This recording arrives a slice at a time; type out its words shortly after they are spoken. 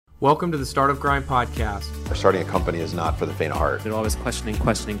Welcome to the Startup Grind podcast. Starting a company is not for the faint of heart. They're always questioning,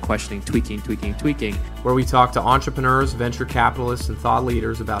 tweaking. Where we talk to entrepreneurs, venture capitalists, and thought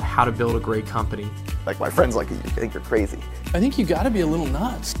leaders about how to build a great company. Like my friends like you think you're crazy. I think you gotta be a little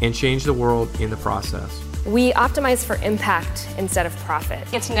nuts. And change the world in the process. We optimize for impact instead of profit.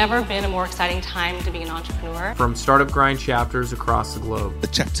 It's never been a more exciting time to be an entrepreneur. From Startup Grind chapters across the globe. The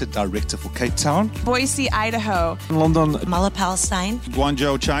chapter director for Cape Town, Boise, Idaho, London, Mala, Palestine,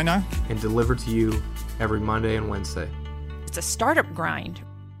 Guangzhou, China, and delivered to you every Monday and Wednesday. It's a startup grind.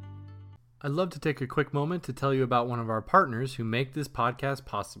 I'd love to take a quick moment to tell you about one of our partners who make this podcast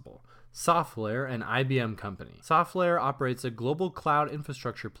possible. SoftLayer, an IBM company. SoftLayer operates a global cloud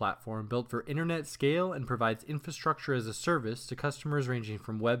infrastructure platform built for internet scale and provides infrastructure as a service to customers ranging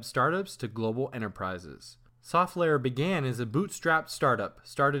from web startups to global enterprises. SoftLayer began as a bootstrapped startup,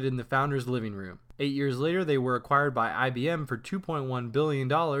 started in the founder's living room. 8 years later, they were acquired by IBM for $2.1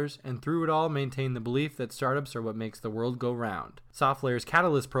 billion, and through it all maintained the belief that startups are what makes the world go round. SoftLayer's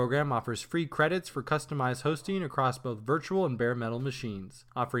Catalyst program offers free credits for customized hosting across both virtual and bare metal machines,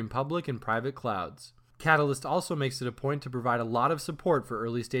 offering public and private clouds. Catalyst also makes it a point to provide a lot of support for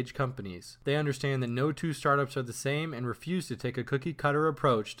early-stage companies. They understand that no two startups are the same and refuse to take a cookie-cutter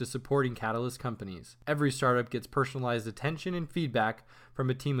approach to supporting Catalyst companies. Every startup gets personalized attention and feedback from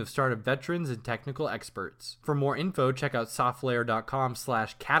a team of startup veterans and technical experts. For more info, check out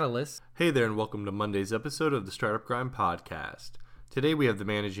softlayer.com/catalyst. Hey there, and welcome to Monday's episode of the Startup Grind podcast. Today we have the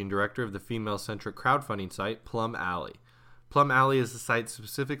managing director of the female-centric crowdfunding site, Plum Alley. Plum Alley is a site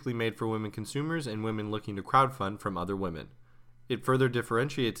specifically made for women consumers and women looking to crowdfund from other women. It further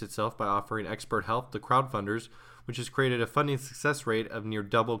differentiates itself by offering expert help to crowdfunders, which has created a funding success rate of near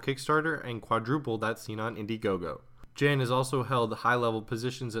double Kickstarter and quadruple that seen on Indiegogo. Jan has also held high-level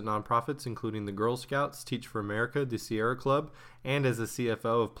positions at nonprofits including the Girl Scouts, Teach for America, the Sierra Club, and as the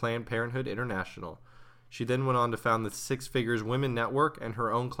CFO of Planned Parenthood International. She then went on to found the Six Figures Women Network and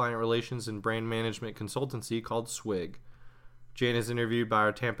her own client relations and brand management consultancy called Swig. Jan is interviewed by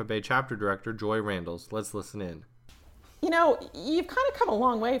our Tampa Bay chapter director, Joy Randalls. Let's listen in. You know, you've kind of come a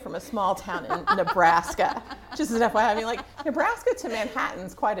long way from a small town in Nebraska. Just as an FYI, I mean, like, Nebraska to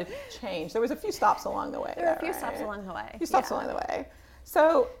Manhattan's quite a change. There was a few stops along the way. There were a few stops along the way. A few stops along the way.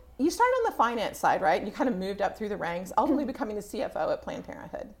 So you started on the finance side, right? You kind of moved up through the ranks, ultimately becoming the CFO at Planned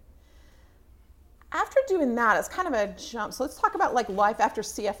Parenthood. After doing that, it's kind of a jump. So let's talk about like life after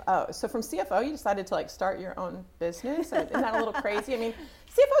CFO. So from CFO, you decided to like start your own business. Isn't that a little crazy? I mean,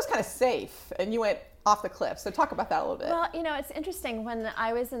 CFO is kind of safe, and you went off the cliff. So talk about that a little bit. Well, you know, it's interesting. When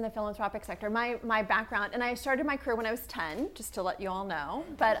I was in the philanthropic sector, my background, and I started my career when I was 10, just to let you all know.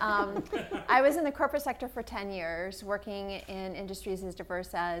 But I was in the corporate sector for 10 years, working in industries as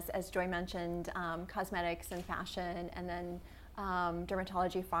diverse as Joy mentioned, cosmetics and fashion, and then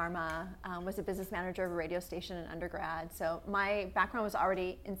dermatology, pharma, was a business manager of a radio station in undergrad. So my background was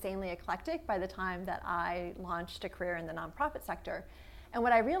already insanely eclectic by the time that I launched a career in the nonprofit sector. And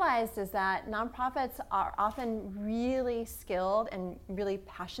what I realized is that nonprofits are often really skilled and really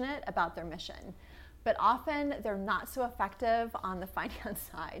passionate about their mission, but often they're not so effective on the finance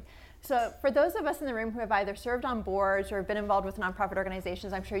side. So for those of us in the room who have either served on boards or have been involved with nonprofit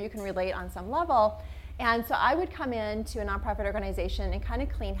organizations, I'm sure you can relate on some level. And so I would come into a nonprofit organization and kind of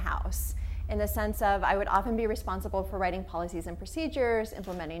clean house in the sense of I would often be responsible for writing policies and procedures,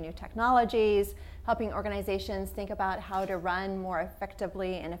 implementing new technologies, helping organizations think about how to run more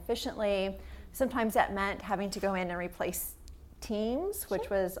effectively and efficiently. Sometimes that meant having to go in and replace teams, which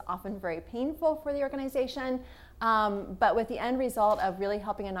was often very painful for the organization. But with the end result of really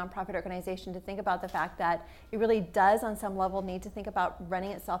helping a nonprofit organization to think about the fact that it really does on some level need to think about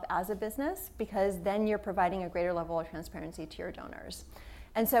running itself as a business, because then you're providing a greater level of transparency to your donors.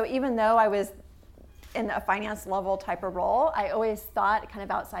 And so even though I was in a finance level type of role, I always thought kind of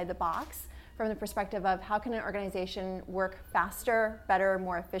outside the box from the perspective of how can an organization work faster, better,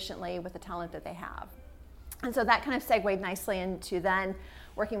 more efficiently with the talent that they have. And so that kind of segued nicely into then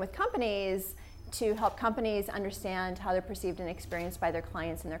working with companies to help companies understand how they're perceived and experienced by their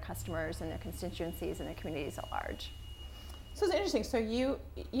clients and their customers and their constituencies and their communities at large. So it's interesting. So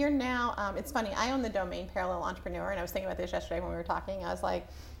you're now, it's funny, I own the domain Parallel Entrepreneur, and I was thinking about this yesterday when we were talking. I was like,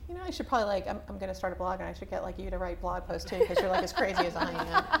 you know, I should probably like, I'm going to start a blog, and I should get like you to write blog posts too, because you're like as crazy as I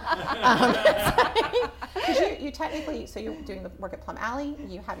am. Because you technically, so you're doing the work at Plum Alley,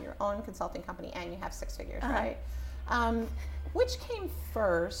 you have your own consulting company, and you have Six Figures, right? Which came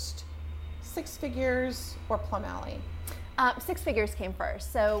first, Six Figures or Plum Alley? Six Figures came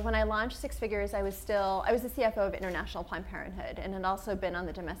first. So when I launched Six Figures, I was the CFO of International Planned Parenthood, and had also been on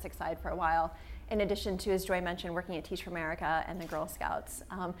the domestic side for a while. in addition to, as Joy mentioned, working at Teach for America and the Girl Scouts.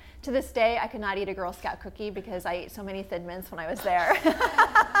 To this day, I could not eat a Girl Scout cookie because I ate so many Thin Mints when I was there.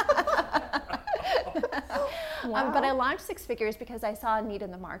 Wow. But I launched Six Figures because I saw a need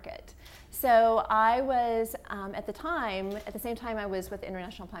in the market. So I was, at the same time I was with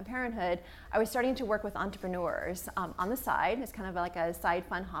International Planned Parenthood, I was starting to work with entrepreneurs on the side. It's kind of like a side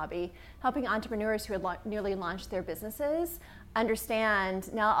fun hobby, helping entrepreneurs who had newly launched their businesses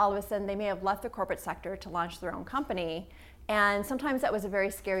understand now all of a sudden they may have left the corporate sector to launch their own company. And sometimes that was a very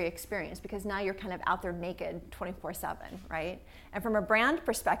scary experience because now you're kind of out there naked 24/7, right? And from a brand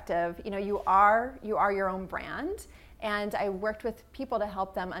perspective, you are your own brand. And I worked with people to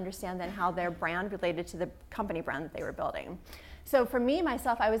help them understand then how their brand related to the company brand that they were building. So for me,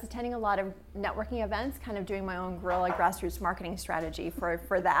 myself, I was attending a lot of networking events, kind of doing my own guerrilla grassroots marketing strategy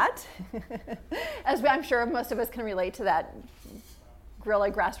for that. As I'm sure most of us can relate to that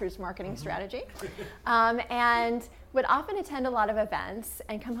guerrilla grassroots marketing strategy. And would often attend a lot of events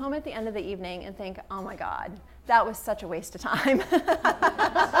and come home at the end of the evening and think, oh my God, that was such a waste of time.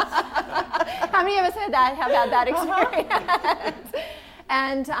 How many of us have had that experience?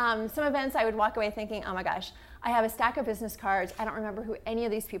 And some events I would walk away thinking, oh my gosh, I have a stack of business cards. I don't remember who any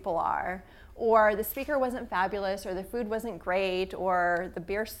of these people are. Or the speaker wasn't fabulous, or the food wasn't great, or the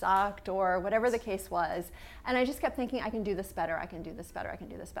beer sucked, or whatever the case was. And I just kept thinking, I can do this better, I can do this better, I can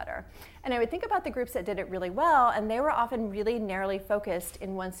do this better. And I would think about the groups that did it really well, and they were often really narrowly focused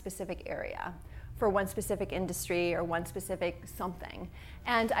in one specific area, for one specific industry or one specific something.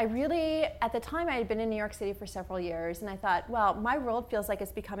 And I really, at the time I had been in New York City for several years, and I thought, well, my world feels like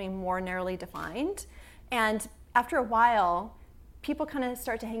it's becoming more narrowly defined. And after a while, people kind of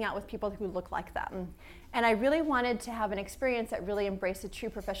start to hang out with people who look like them. And I really wanted to have an experience that really embraced the true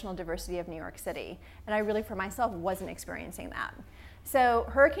professional diversity of New York City. And I really, for myself, wasn't experiencing that. So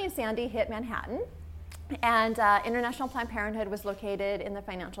Hurricane Sandy hit Manhattan, and International Planned Parenthood was located in the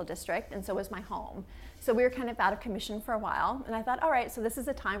financial district, and so was my home. So we were kind of out of commission for a while, and I thought, all right, so this is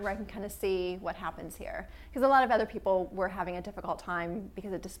a time where I can kind of see what happens here. Because a lot of other people were having a difficult time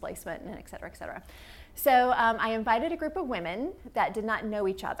because of displacement and et cetera, et cetera. So I invited a group of women that did not know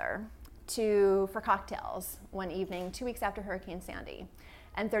each other for cocktails one evening, 2 weeks after Hurricane Sandy.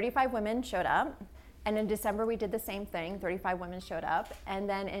 And 35 women showed up. And in December, we did the same thing. 35 women showed up. And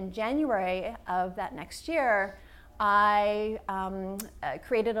then in January of that next year, I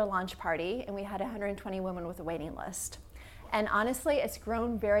created a launch party, and we had 120 women with a waiting list. And honestly, it's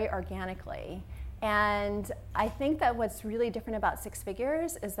grown very organically. And I think that what's really different about Six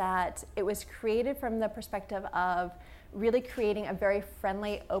Figures is that it was created from the perspective of really creating a very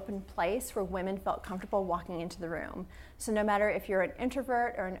friendly, open place where women felt comfortable walking into the room. So no matter if you're an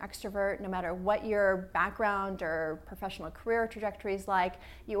introvert or an extrovert, no matter what your background or professional career trajectory is like,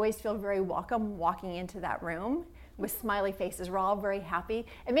 you always feel very welcome walking into that room with smiley faces. We're all very happy.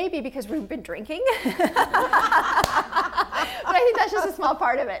 It may be because we've been drinking, but I think that's just a small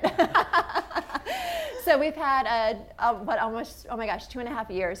part of it. So we've had almost, oh my gosh, 2.5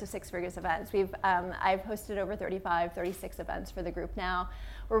 years of Six Figures events. I've hosted over 36 events for the group now.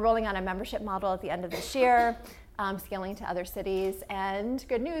 We're rolling out a membership model at the end of this year, scaling to other cities. And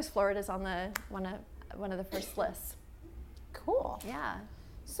good news, Florida's on one of the first lists. Cool. Yeah.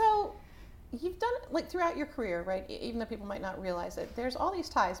 So you've done, like, throughout your career, right, even though people might not realize it, there's all these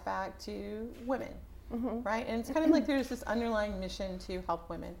ties back to women, right? And it's kind of like there's this underlying mission to help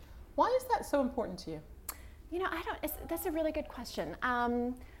women. Why is that so important to you? That's a really good question.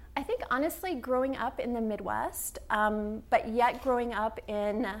 I think honestly, growing up in the Midwest, but yet growing up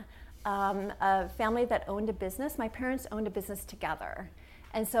in a family that owned a business, my parents owned a business together.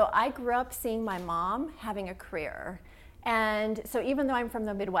 And so I grew up seeing my mom having a career. And so even though I'm from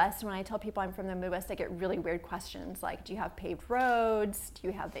the Midwest, when I tell people I'm from the Midwest, I get really weird questions like, do you have paved roads? Do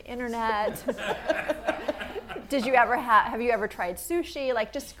you have the internet? Have you ever tried sushi?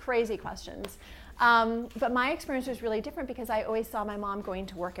 Like, just crazy questions. But my experience was really different because I always saw my mom going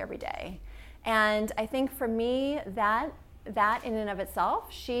to work every day. And I think for me, that in and of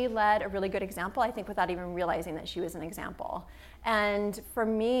itself, she led a really good example, I think, without even realizing that she was an example. And for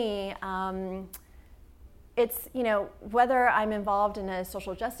me, it's, whether I'm involved in a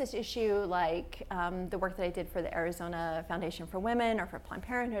social justice issue like the work that I did for the Arizona Foundation for Women or for Planned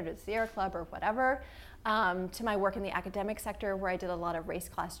Parenthood or the Sierra Club or whatever, to my work in the academic sector where I did a lot of race,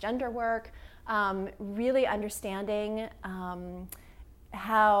 class, gender work, really understanding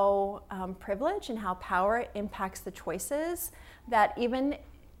how privilege and how power impacts the choices that even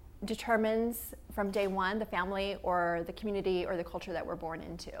determines from day one the family or the community or the culture that we're born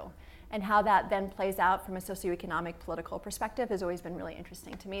into. and how that then plays out from a socioeconomic, political perspective has always been really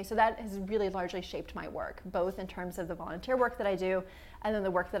interesting to me. So that has really largely shaped my work, both in terms of the volunteer work that I do and then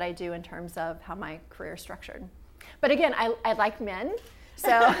the work that I do in terms of how my career is structured. But again, I like men.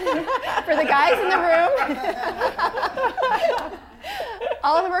 So for the guys in the room,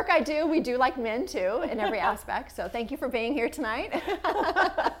 all of the work I do, we do like men too in every aspect. So thank you for being here tonight.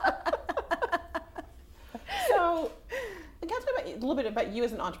 So I can talk about a little bit about you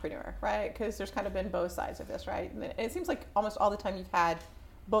as an entrepreneur, right? Because there's kind of been both sides of this, right? And it seems like almost all the time you've had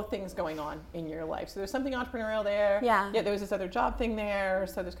both things going on in your life. So there's something entrepreneurial there. Yeah. There was this other job thing there.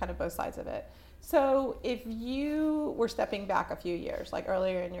 So there's kind of both sides of it. So if you were stepping back a few years, like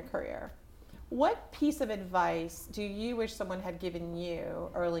earlier in your career, what piece of advice do you wish someone had given you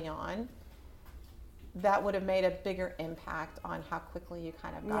early on that would have made a bigger impact on how quickly you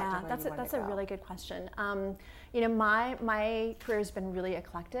kind of got to where you wanted to go? That's a really good question. You know, my career has been really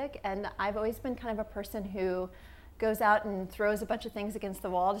eclectic, and I've always been kind of a person who goes out and throws a bunch of things against the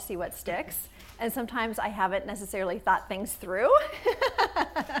wall to see what sticks. And sometimes I haven't necessarily thought things through,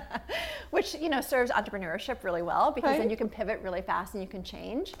 which, you know, serves entrepreneurship really well, because then you can pivot really fast and you can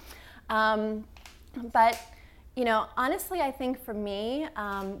change. But, you know, honestly, I think for me,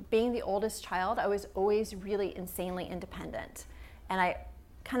 being the oldest child, I was always really insanely independent. And I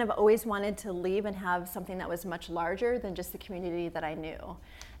kind of always wanted to leave and have something that was much larger than just the community that I knew.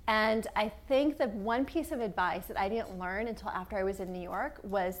 And I think that one piece of advice that I didn't learn until after I was in New York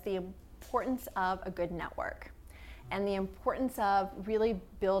was the importance of a good network and the importance of really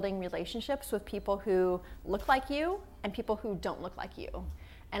building relationships with people who look like you and people who don't look like you.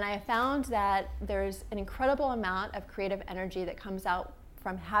 And I found that there's an incredible amount of creative energy that comes out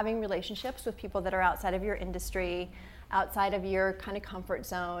from having relationships with people that are outside of your industry, outside of your kind of comfort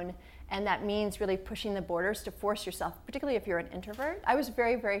zone. And that means really pushing the borders to force yourself, particularly if you're an introvert. I was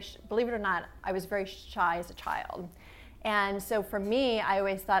very, believe it or not, I was very shy as a child. And so for me, I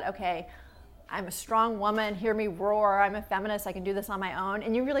always thought, okay, I'm a strong woman, hear me roar, I'm a feminist, I can do this on my own.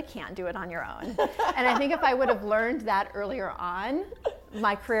 And you really can't do it on your own. And I think if I would have learned that earlier on,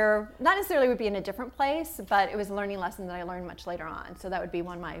 my career not necessarily would be in a different place, but it was a learning lesson that I learned much later on. So that would be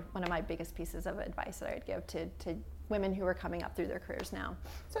one of my biggest pieces of advice that I would give to women who are coming up through their careers now.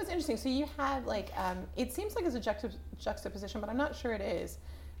 So it's interesting. So you have like, it seems like it's a juxtaposition, but I'm not sure it is,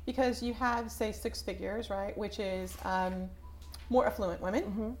 because you have, say, six figures, right, which is more affluent women,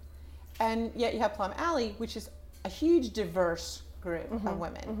 Mm-hmm. and yet you have Plum Alley, which is a huge diverse group of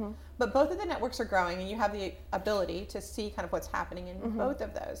women. Mm-hmm. But both of the networks are growing, and you have the ability to see kind of what's happening in Mm-hmm. both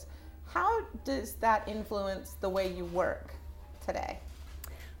of those. How does that influence the way you work today?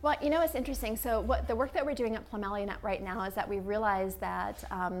 Well, you know, it's interesting. So what the work that we're doing at Plum Alley right now is that we realize that,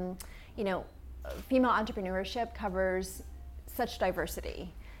 you know, female entrepreneurship covers such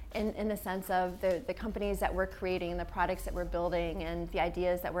diversity in the sense of the companies that we're creating, the products that we're building, and the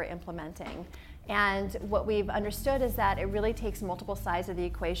ideas that we're implementing. And what we've understood is that it really takes multiple sides of the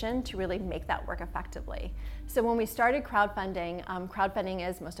equation to really make that work effectively. So when we started crowdfunding, crowdfunding,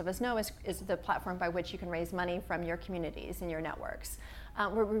 as most of us know, is the platform by which you can raise money from your communities and your networks.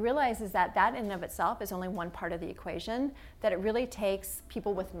 What we realize is that in and of itself is only one part of the equation, that it really takes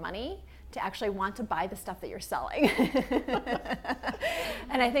people with money to actually want to buy the stuff that you're selling.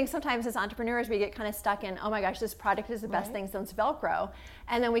 And I think sometimes as entrepreneurs, we get kind of stuck in, oh my gosh, this product is the best thing since Velcro.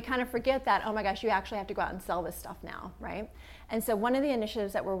 And then we kind of forget that, oh my gosh, you actually have to go out and sell this stuff now, right? And so one of the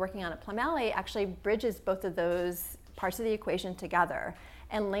initiatives that we're working on at Plum Alley actually bridges both of those parts of the equation together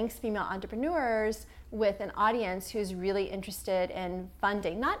and links female entrepreneurs with an audience who's really interested in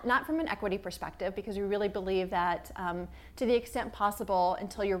funding, not from an equity perspective, because we really believe that to the extent possible,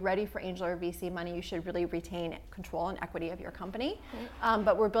 until you're ready for angel or VC money, you should really retain control and equity of your company.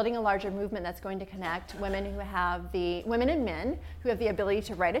 But we're building a larger movement that's going to connect women and men who have the ability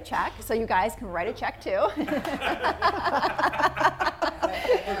to write a check. So you guys can write a check too.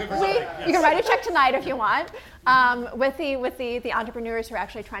 You can write a check tonight if you want, with the entrepreneurs who are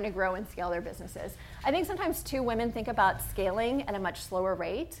actually trying to grow and scale their businesses. I think sometimes too, women think about scaling at a much slower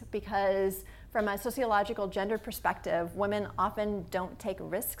rate because from a sociological gender perspective, women often don't take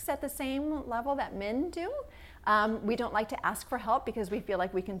risks at the same level that men do. We don't like to ask for help because we feel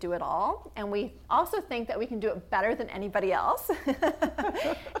like we can do it all. And we also think that we can do it better than anybody else.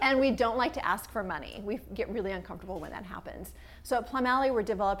 And we don't like to ask for money. We get really uncomfortable when that happens. So at Plum Alley, we're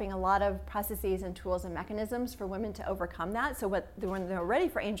developing a lot of processes and tools and mechanisms for women to overcome that. So when they're ready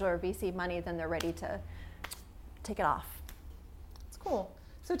for angel or VC money, then they're ready to take it off. That's cool.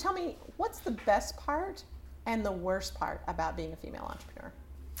 So tell me, what's the best part and the worst part about being a female entrepreneur?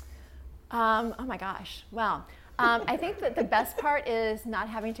 Oh my gosh, wow. I think that the best part is not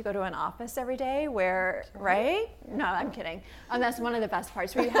having to go to an office every day where, right? No, I'm kidding. That's one of the best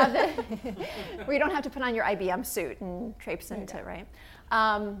parts where you have where you don't have to put on your IBM suit and traipse into it, right?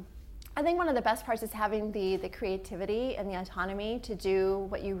 I think one of the best parts is having the creativity and the autonomy to do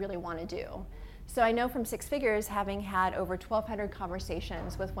what you really want to do. So I know from Six Figures, having had over 1,200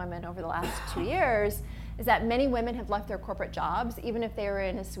 conversations with women over the last 2 years, is that many women have left their corporate jobs, even if they were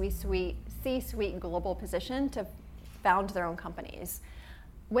in a C-suite global position, to found their own companies.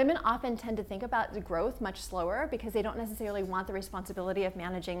 Women often tend to think about the growth much slower because they don't necessarily want the responsibility of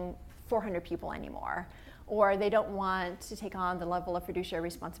managing 400 people anymore, or they don't want to take on the level of fiduciary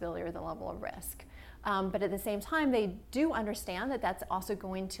responsibility or the level of risk. But at the same time, they do understand that that's also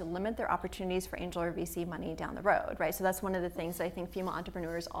going to limit their opportunities for angel or VC money down the road, right? So that's one of the things that I think female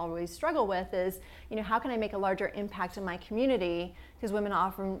entrepreneurs always struggle with is, how can I make a larger impact in my community? Because women are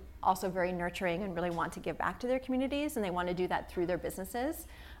often also very nurturing and really want to give back to their communities, and they want to do that through their businesses.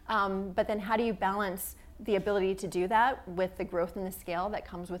 But then how do you balance the ability to do that with the growth and the scale that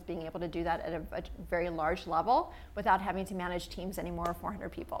comes with being able to do that at a very large level without having to manage teams anymore of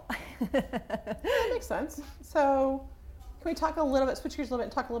 400 people? That makes sense. So can we talk a little bit, switch gears a little bit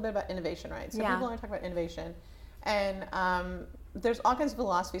and talk a little bit about innovation, right? So people want to talk about innovation, and there's all kinds of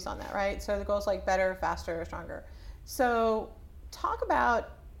philosophies on that, right? So the goal is like better, faster, stronger. So talk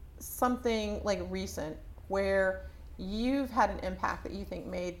about something like recent where you've had an impact that you think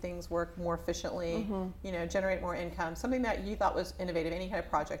made things work more efficiently, generate more income, something that you thought was innovative, any kind of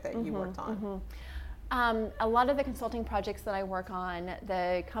project that you worked on. A lot of the consulting projects that I work on,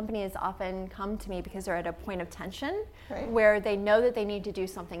 the companies often come to me because they're at a point of tension where they know that they need to do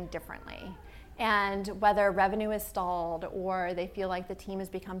something differently. And whether revenue is stalled, or they feel like the team has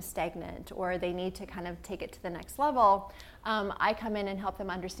become stagnant, or they need to kind of take it to the next level, I come in and help them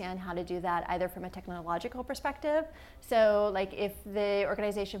understand how to do that either from a technological perspective. So like if the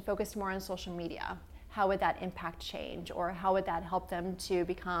organization focused more on social media, how would that impact change? Or how would that help them to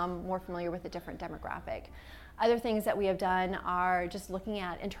become more familiar with a different demographic? Other things that we have done are just looking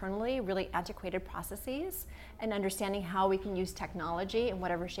at internally really antiquated processes and understanding how we can use technology in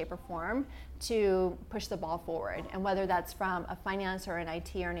whatever shape or form to push the ball forward. And whether that's from a finance or an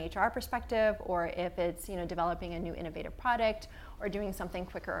IT or an HR perspective, or if it's developing a new innovative product or doing something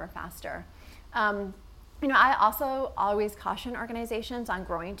quicker or faster. I also always caution organizations on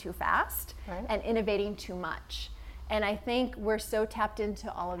growing too fast and innovating too much. And I think we're so tapped into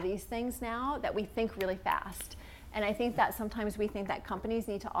all of these things now that we think really fast. And I think that sometimes we think that companies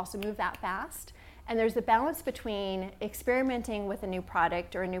need to also move that fast. And there's a balance between experimenting with a new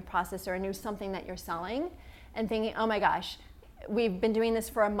product or a new process or a new something that you're selling and thinking, oh my gosh, we've been doing this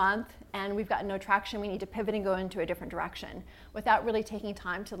for a month and we've gotten no traction, we need to pivot and go into a different direction, without really taking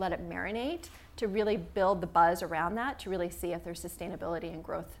time to let it marinate, to really build the buzz around that, to really see if there's sustainability and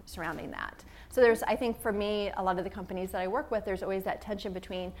growth surrounding that. So there's, I think for me, a lot of the companies that I work with, there's always that tension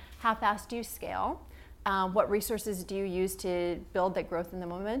between how fast do you scale, what resources do you use to build that growth and the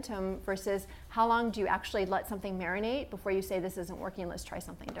momentum, versus how long do you actually let something marinate before you say this isn't working, let's try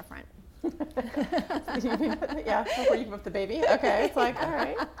something different. Before you give up the baby. Okay, it's like, all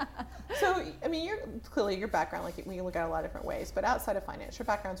right. So, I mean, clearly your background, like we can look at a lot of different ways, but outside of finance, your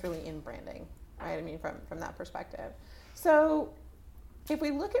background's really in branding, right? I mean, from that perspective. So, if we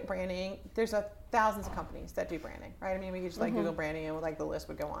look at branding, there's thousands of companies that do branding, right? I mean, we could just Google branding and the list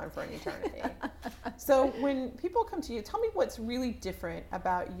would go on for an eternity. So when people come to you, tell me what's really different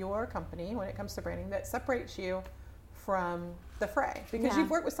about your company when it comes to branding that separates you from the fray, because you've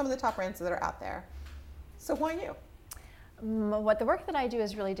worked with some of the top brands that are out there. So why you? What the work that I do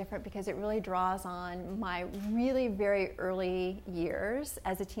is really different because it really draws on my really very early years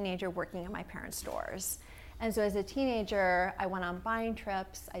as a teenager working in my parents' stores. And so as a teenager, I went on buying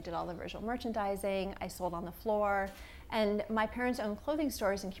trips, I did all the visual merchandising, I sold on the floor, and my parents owned clothing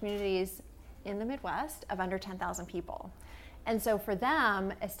stores in communities in the Midwest of under 10,000 people. And so for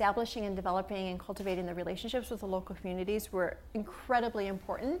them, establishing and developing and cultivating the relationships with the local communities were incredibly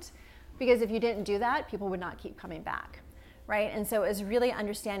important, because if you didn't do that, people would not keep coming back, right? And so it was really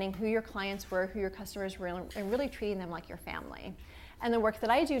understanding who your clients were, who your customers were, and really treating them like your family. And the work that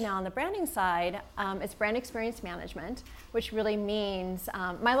I do now on the branding side, it's brand experience management, which really means,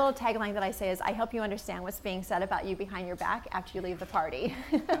 my little tagline that I say is, I help you understand what's being said about you behind your back after you leave the party.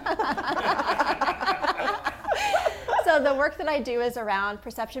 So the work that I do is around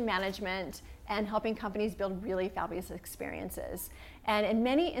perception management and helping companies build really fabulous experiences. And in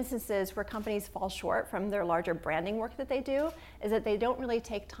many instances where companies fall short from their larger branding work that they do, is that they don't really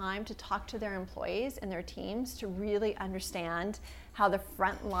take time to talk to their employees and their teams to really understand how the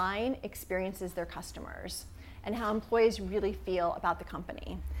front line experiences their customers. and how employees really feel about the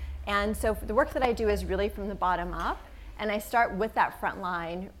company. And so the work that I do is really from the bottom up, and I start with that front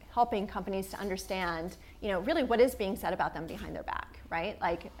line, helping companies to understand, really what is being said about them behind their back, right?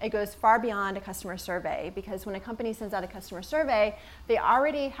 Like, it goes far beyond a customer survey, because when a company sends out a customer survey, they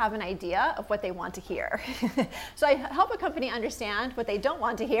already have an idea of what they want to hear. So I help a company understand what they don't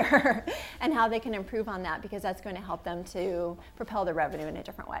want to hear and how they can improve on that, because that's going to help them to propel their revenue in a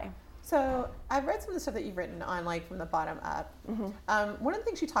different way. So I've read some of the stuff that you've written on, like, from the bottom up. One of the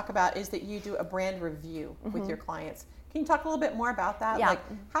things you talk about is that you do a brand review with your clients. Can you talk a little bit more about that? Yeah. Like,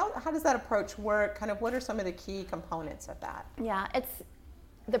 how does that approach work? Kind of what are some of the key components of that? Yeah,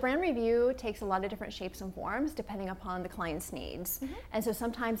 the brand review takes a lot of different shapes and forms depending upon the client's needs. And so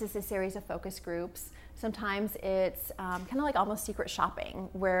sometimes it's a series of focus groups. Sometimes it's kind of like almost secret shopping,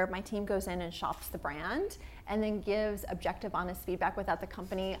 where my team goes in and shops the brand and then gives objective, honest feedback without the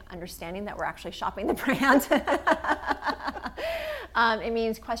company understanding that we're actually shopping the brand. It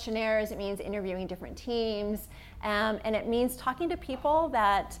means questionnaires, it means interviewing different teams, and it means talking to people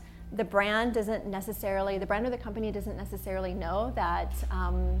that the brand or the company doesn't necessarily know that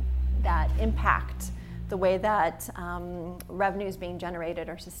impact the way that revenue is being generated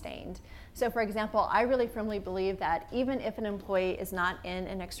or sustained. So for example, I really firmly believe that even if an employee is not in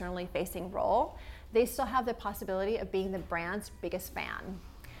an externally facing role, they still have the possibility of being the brand's biggest fan,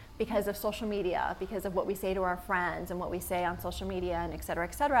 because of social media, because of what we say to our friends and what we say on social media, and et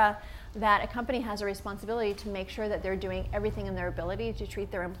cetera, that a company has a responsibility to make sure that they're doing everything in their ability to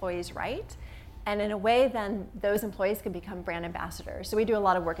treat their employees right. And in a way, then those employees can become brand ambassadors. So we do a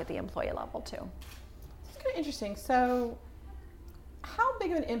lot of work at the employee level too. It's kind of interesting. So how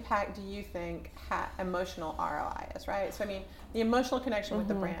big of an impact do you think emotional ROI is, right? So I mean, the emotional connection with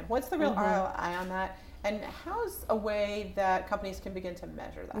the brand. What's the real ROI on that? And how's a way that companies can begin to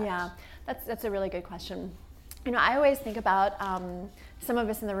measure that? Yeah, that's a really good question. I always think about, some of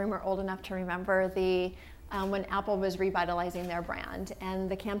us in the room are old enough to remember when Apple was revitalizing their brand, and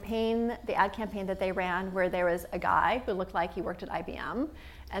the ad campaign that they ran, where there was a guy who looked like he worked at IBM,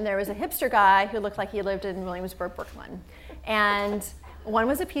 and there was a hipster guy who looked like he lived in Williamsburg, Brooklyn. And one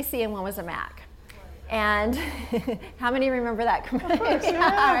was a PC and one was a Mac. And how many remember that commercial?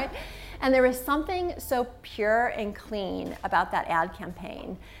 Yeah, right? And there was something so pure and clean about that ad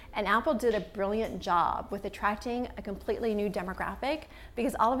campaign. And Apple did a brilliant job with attracting a completely new demographic,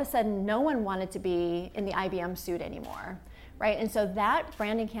 because all of a sudden no one wanted to be in the IBM suit anymore, right? And so that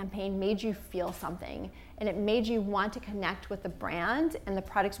branding campaign made you feel something, and it made you want to connect with the brand and the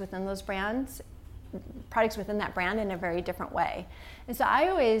products within that brand in a very different way. And so I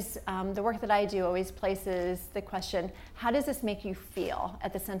always, the work that I do always places the question, how does this make you feel,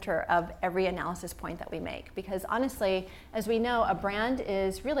 at the center of every analysis point that we make? Because honestly, as we know, a brand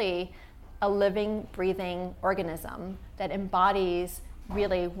is really a living, breathing organism that embodies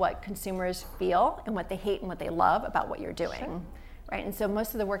really what consumers feel and what they hate and what they love about what you're doing, right? And so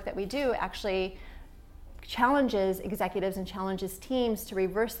most of the work that we do actually challenges executives and challenges teams to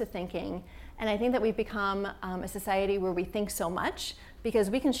reverse the thinking. And I think that we've become a society where we think so much, because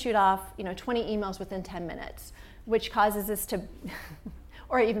we can shoot off 20 emails within 10 minutes, which causes us to,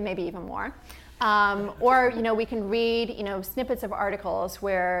 or maybe even more. Or we can read snippets of articles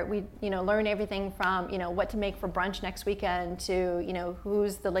where we learn everything from what to make for brunch next weekend to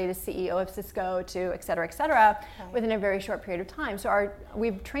who's the latest CEO of Cisco to et cetera, within a very short period of time. So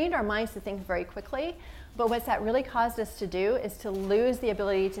we've trained our minds to think very quickly. But what's that really caused us to do is to lose the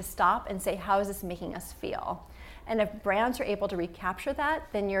ability to stop and say, how is this making us feel? And if brands are able to recapture that,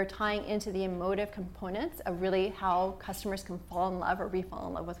 then you're tying into the emotive components of really how customers can fall in love or re-fall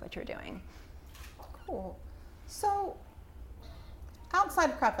in love with what you're doing. Cool. So outside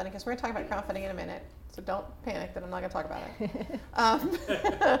of crowdfunding, because we're going to talk about crowdfunding in a minute, so don't panic that I'm not going to talk about it.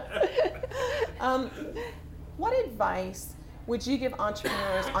 What advice would you give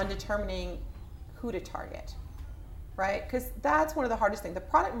entrepreneurs on determining who to target, right? Because that's one of the hardest things. The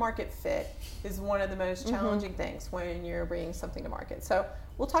product market fit is one of the most challenging things when you're bringing something to market. So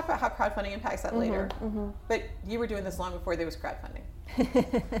we'll talk about how crowdfunding impacts that later. But you were doing this long before there was crowdfunding.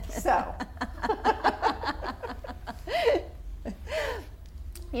 So.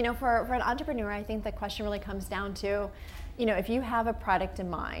 For an entrepreneur, I think the question really comes down to, if you have a product in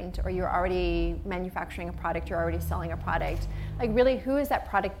mind, or you're already manufacturing a product, you're already selling a product, like really, who is that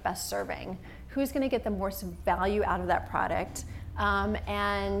product best serving? Who's going to get the most value out of that product?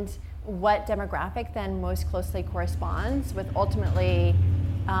 And what demographic then most closely corresponds with ultimately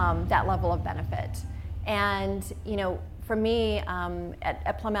that level of benefit? And for me,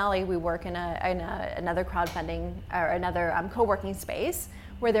 at Plum Alley, we work in another crowdfunding or another co-working space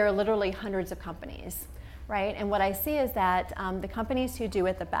where there are literally hundreds of companies, right? And what I see is that the companies who do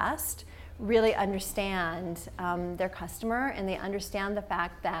it the best really understand their customer, and they understand the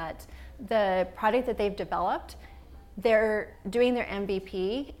fact that the product that they've developed, they're doing their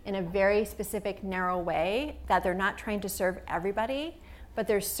MVP in a very specific, narrow way, that they're not trying to serve everybody, but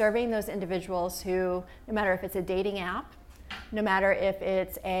they're serving those individuals who, no matter if it's a dating app, no matter if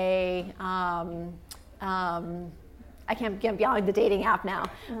it's a, I can't get beyond the dating app now,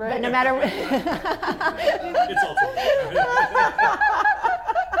 right. But no matter what. It's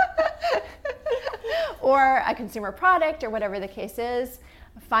or a consumer product or whatever the case is,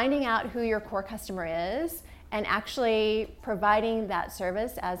 finding out who your core customer is and actually providing that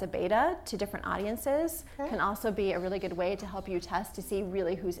service as a beta to different audiences can also be a really good way to help you test to see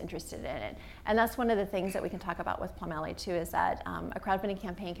really who's interested in it. And that's one of the things that we can talk about with Plum Alley too, is that a crowdfunding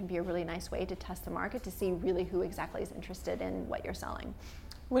campaign can be a really nice way to test the market to see really who exactly is interested in what you're selling.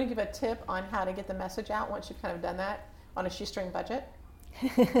 Want to give a tip on how to get the message out once you've kind of done that on a shoestring budget?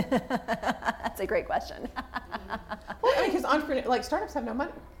 That's a great question. Well, I mean, because entrepreneurs, like startups, have no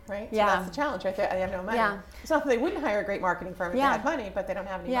money, right? So that's the challenge right there. They have no money. Yeah. It's not that they wouldn't hire a great marketing firm if they had money, but they don't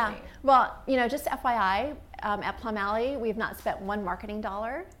have any money. Well, just FYI, at Plum Alley, we've not spent one marketing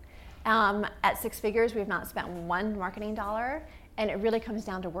dollar. At Six Figures, we've not spent one marketing dollar, and it really comes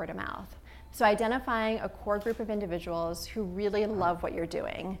down to word of mouth. So identifying a core group of individuals who really love what you're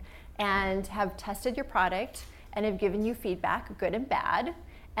doing and have tested your product and have given you feedback, good and bad,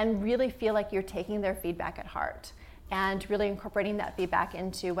 and really feel like you're taking their feedback at heart and really incorporating that feedback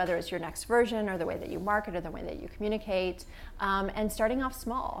into whether it's your next version or the way that you market or the way that you communicate, and starting off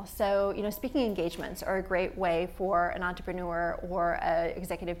small. So, speaking engagements are a great way for an entrepreneur or an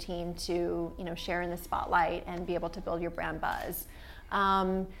executive team to, share in the spotlight and be able to build your brand buzz.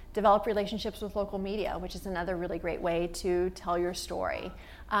 Develop relationships with local media, which is another really great way to tell your story.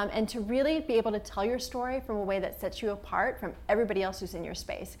 And to really be able to tell your story from a way that sets you apart from everybody else who's in your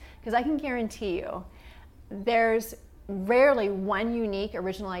space. Because I can guarantee you, there's rarely one unique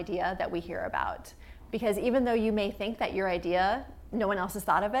original idea that we hear about. Because even though you may think that your idea, no one else has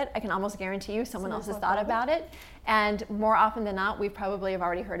thought of it, I can almost guarantee you someone else has thought about it. And more often than not, we probably have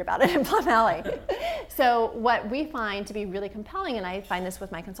already heard about it in Plum Alley. So what we find to be really compelling, and I find this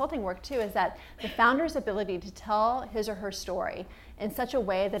with my consulting work too, is that the founder's ability to tell his or her story in such a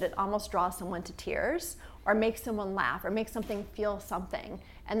way that it almost draws someone to tears or makes someone laugh or makes something feel something.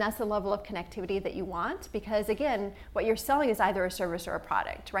 And that's the level of connectivity that you want, because again, what you're selling is either a service or a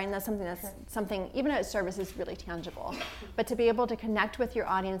product, right? And that's something, even a service is really tangible. But to be able to connect with your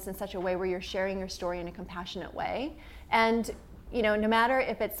audience in such a way where you're sharing your story in a compassionate way, and no matter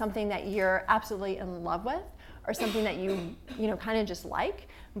if it's something that you're absolutely in love with or something that you kind of just like,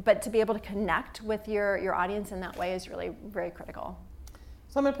 but to be able to connect with your audience in that way is really very critical.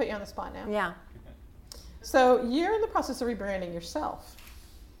 So I'm going to put you on the spot now. Yeah. So you're in the process of rebranding yourself.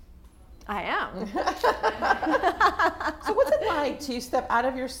 I am. So what's it like to step out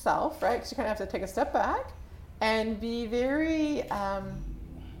of yourself, right? Because you kind of have to take a step back and be very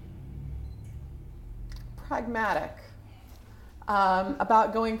pragmatic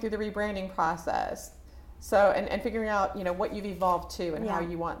about going through the rebranding process. So, and figuring out, what you've evolved to and how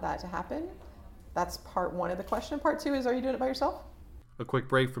you want that to happen. That's part one of the question. Part two is, are you doing it by yourself? A quick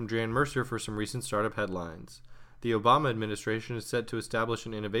break from Jan Mercer for some recent startup headlines. The Obama administration is set to establish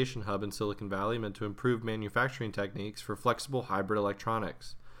an innovation hub in Silicon Valley meant to improve manufacturing techniques for flexible hybrid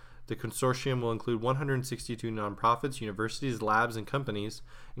electronics. The consortium will include 162 nonprofits, universities, labs, and companies,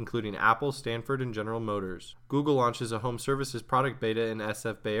 including Apple, Stanford, and General Motors. Google launches a home services product beta in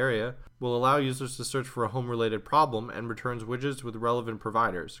SF Bay Area, will allow users to search for a home-related problem, and returns widgets with relevant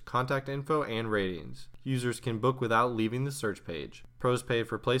providers, contact info, and ratings. Users can book without leaving the search page. Pros pay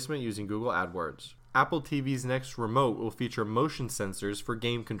for placement using Google AdWords. Apple TV's next remote will feature motion sensors for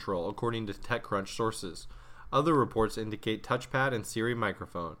game control, according to TechCrunch sources. Other reports indicate touchpad and Siri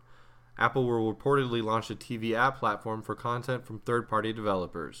microphone. Apple will reportedly launch a TV app platform for content from third-party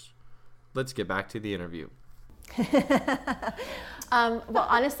developers. Let's get back to the interview. Well,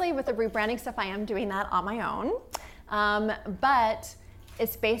 honestly, with the rebranding stuff, I am doing that on my own. But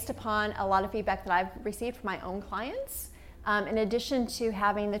it's based upon a lot of feedback that I've received from my own clients. In addition to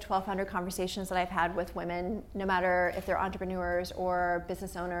having the 1,200 conversations that I've had with women, no matter if they're entrepreneurs or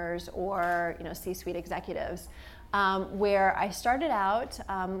business owners or C-suite executives, where I started out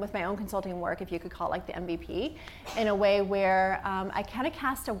with my own consulting work, if you could call it like the MVP, in a way where I kind of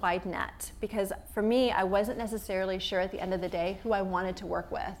cast a wide net, because for me, I wasn't necessarily sure at the end of the day who I wanted to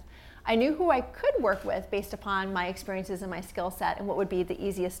work with. I knew who I could work with based upon my experiences and my skill set and what would be the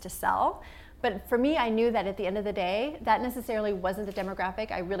easiest to sell. But for me, I knew that at the end of the day, that necessarily wasn't the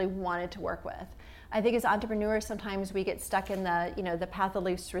demographic I really wanted to work with. I think as entrepreneurs, sometimes we get stuck in the path of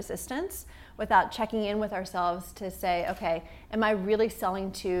least resistance without checking in with ourselves to say, okay, am I really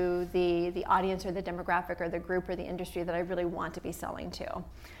selling to the audience or the demographic or the group or the industry that I really want to be selling to?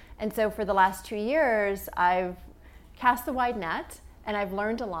 And so for the last 2 years, I've cast the wide net and I've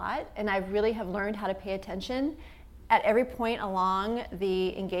learned a lot, and I really have learned how to pay attention at every point along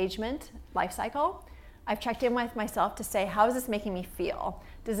the engagement life cycle. I've checked in with myself to say, how is this making me feel?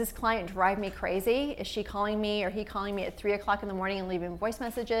 Does this client drive me crazy? Is she calling me or he calling me at 3 o'clock in the morning and leaving voice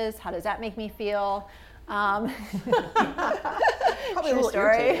messages? How does that make me feel? Probably a little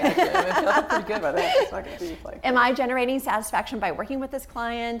irritating, actually. I mean, I feel pretty good about that. It's not going to be like... Am I generating satisfaction by working with this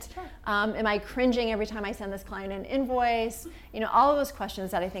client? Sure. Am I cringing every time I send this client an invoice? All of those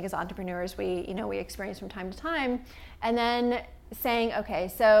questions that I think as entrepreneurs we experience from time to time. And then saying, okay,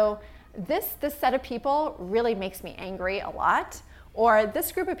 so this set of people really makes me angry a lot. Or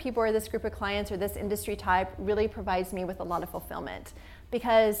this group of people or this group of clients or this industry type really provides me with a lot of fulfillment.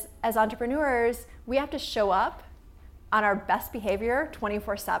 Because as entrepreneurs, we have to show up on our best behavior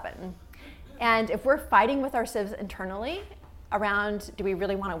 24/7. And if we're fighting with ourselves internally around, do we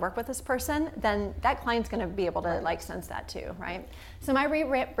really want to work with this person, then that client's going to be able to sense that too, right? So my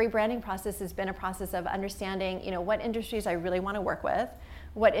rebranding process has been a process of understanding, what industries I really want to work with,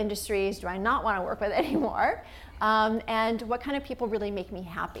 what industries do I not want to work with anymore, and what kind of people really make me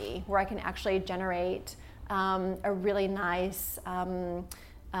happy, where I can actually generate a really nice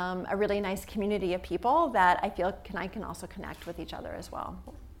community of people that I feel I can also connect with each other as well.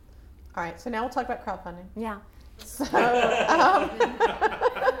 All right, so now we'll talk about crowdfunding. Yeah. So, because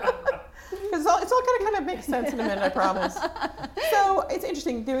it's all kind of makes sense in a minute, I promise. So it's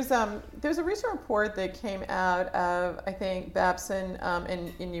interesting. There was a recent report that came out of, I think, Babson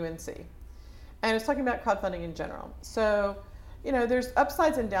in UNC, and it's talking about crowdfunding in general. So, there's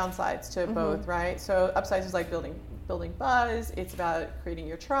upsides and downsides to both, right? So upsides is like building buzz. It's about creating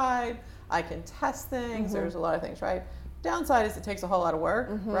your tribe. I can test things. There's a lot of things, right? Downside is it takes a whole lot of work,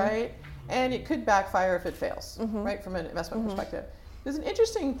 right? And it could backfire if it fails, right? From an investment perspective. There's an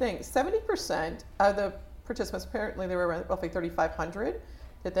interesting thing. 70% of the participants, apparently there were roughly 3,500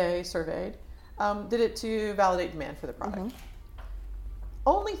 that they surveyed, did it to validate demand for the product.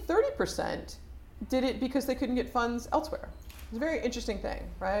 Only 30% did it because they couldn't get funds elsewhere. It's a very interesting thing,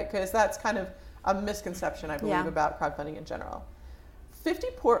 right? Because that's kind of a misconception, I believe, about crowdfunding in general.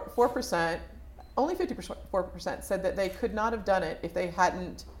 54%, only 54% said that they could not have done it if they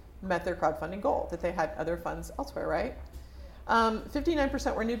hadn't met their crowdfunding goal, that they had other funds elsewhere, right?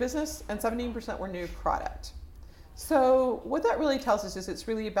 59% were new business and 17% were new product. So what that really tells us is it's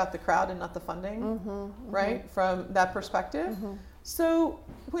really about the crowd and not the funding, right? From that perspective. So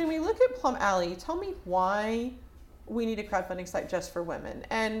when we look at Plum Alley, tell me why we need a crowdfunding site just for women,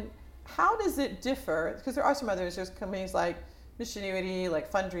 and how does it differ? Because there are some others. There's companies like Missionuity,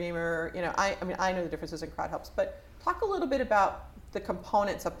 like FundDreamer. I know the differences in CrowdHelps, but talk a little bit about the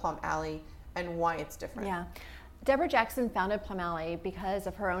components of Plum Alley and why it's different. Yeah. Deborah Jackson founded Plum Alley because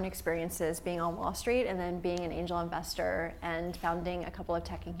of her own experiences being on Wall Street and then being an angel investor and founding a couple of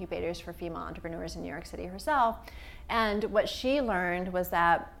tech incubators for female entrepreneurs in New York City herself. And what she learned was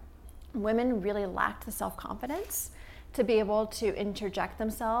that women really lacked the self-confidence to be able to interject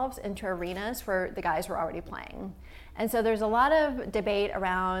themselves into arenas where the guys were already playing. And so there's a lot of debate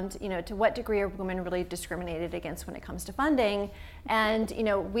around, to what degree are women really discriminated against when it comes to funding. And,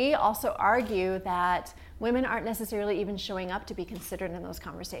 we also argue that women aren't necessarily even showing up to be considered in those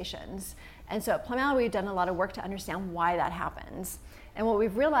conversations. And so at Plum Alley, we've done a lot of work to understand why that happens. And what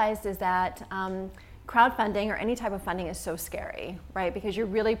we've realized is that crowdfunding or any type of funding is so scary, right? Because you're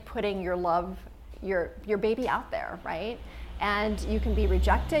really putting your love, your baby out there, right? And you can be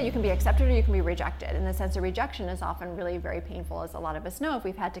rejected, you can be accepted, or you can be rejected. And the sense of rejection is often really very painful, as a lot of us know, if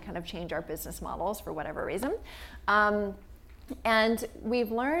we've had to kind of change our business models for whatever reason. And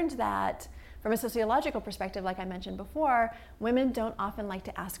we've learned that from a sociological perspective, like I mentioned before, women don't often like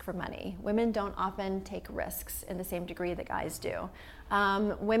to ask for money. Women don't often take risks in the same degree that guys do.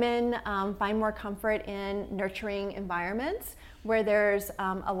 Women find more comfort in nurturing environments where there's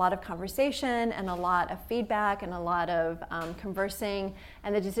a lot of conversation and a lot of feedback and a lot of conversing,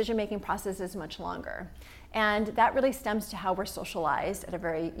 and the decision-making process is much longer. And that really stems to how we're socialized at a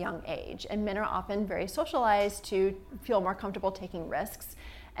very young age. And men are often very socialized to feel more comfortable taking risks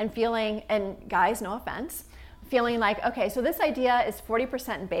and feeling, and guys, no offense, feeling like, okay, so this idea is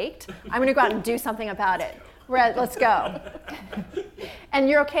 40% baked. I'm gonna go out and do something about it. Let's go. And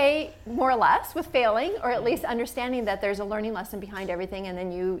you're okay, more or less, with failing, or at least understanding that there's a learning lesson behind everything, and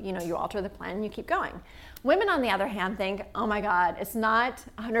then you alter the plan and you keep going. Women, on the other hand, think, oh my God, it's not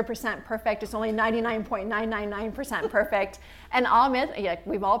 100% perfect. It's only 99.999% perfect. And I'll admit,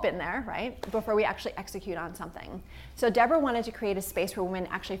 we've all been there, right? Before we actually execute on something. So Deborah wanted to create a space where women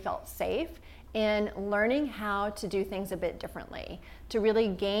actually felt safe in learning how to do things a bit differently, to really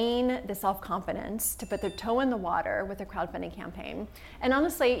gain the self-confidence, to put their toe in the water with a crowdfunding campaign. And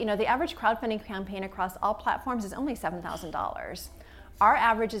honestly, the average crowdfunding campaign across all platforms is only $7,000. Our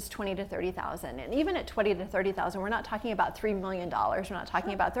average is $20,000 to $30,000, and even at $20,000 to $30,000, we're not talking about $3 million. We're not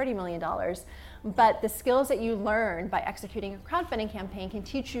talking about $30 million. But the skills that you learn by executing a crowdfunding campaign can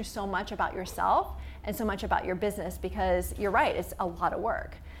teach you so much about yourself and so much about your business, because you're right, it's a lot of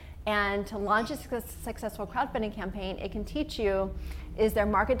work. And to launch a successful crowdfunding campaign, it can teach you, is there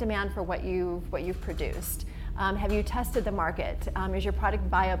market demand for what you've produced? Have you tested the market? Is your product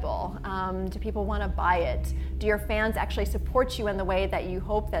viable? Do people want to buy it? Do your fans actually support you in the way that you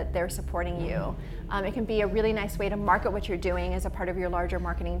hope that they're supporting you? It can be a really nice way to market what you're doing as a part of your larger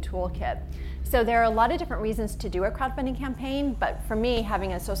marketing toolkit. So there are a lot of different reasons to do a crowdfunding campaign, but for me,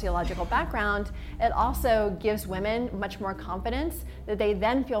 having a sociological background, it also gives women much more confidence that they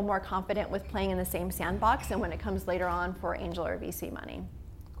then feel more confident with playing in the same sandbox and when it comes later on for angel or VC money.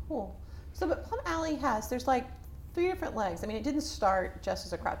 Cool. So, but Plum Alley there's like 3 different legs. I mean, it didn't start just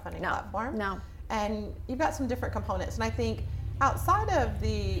as a crowdfunding platform. No. And you've got some different components. And I think outside of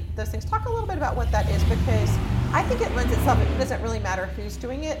those things, talk a little bit about what that is, because I think it lends itself, it doesn't really matter who's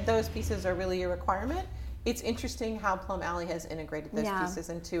doing it. Those pieces are really a requirement. It's interesting how Plum Alley has integrated those pieces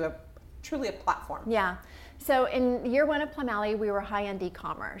into truly a platform. Yeah. So in year 1 of Plum Alley, we were high-end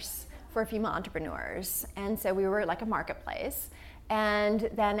e-commerce for female entrepreneurs. And so we were like a marketplace. And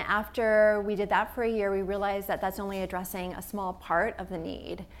then after we did that for a year, we realized that that's only addressing a small part of the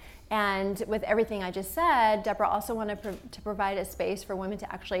need. And with everything I just said, Deborah also wanted to provide a space for women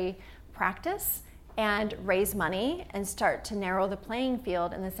to actually practice and raise money and start to narrow the playing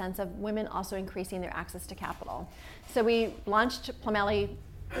field in the sense of women also increasing their access to capital. So we launched Plum Alley,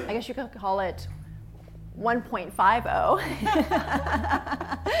 I guess you could call it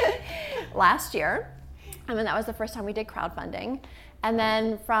 1.50 last year. And then that was the first time we did crowdfunding. And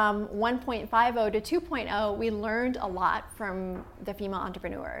then from 1.50 to 2.0, we learned a lot from the female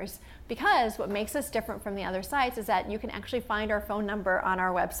entrepreneurs, because what makes us different from the other sites is that you can actually find our phone number on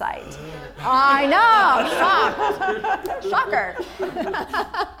our website. I know, shocker.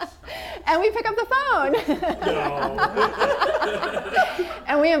 And we pick up the phone.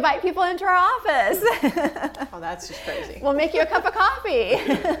 And we invite people into our office. Oh, that's just crazy. We'll make you a cup of coffee.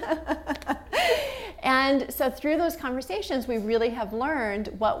 And so through those conversations, we really have learned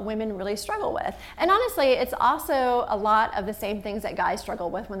what women really struggle with. And honestly, it's also a lot of the same things that guys struggle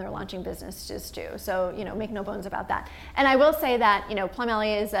with when they're launching businesses too. So, make no bones about that. And I will say that, Plum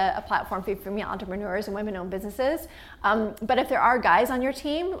Alley is a platform for female entrepreneurs and women-owned businesses. But if there are guys on your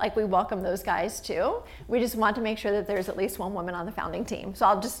team, we welcome those guys too. We just want to make sure that there's at least one woman on the founding team. So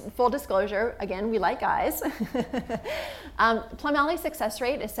I'll just, full disclosure, again, we like guys. Plum Alley's success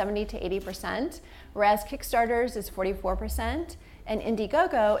rate is 70 to 80%. Whereas Kickstarter's is 44%, and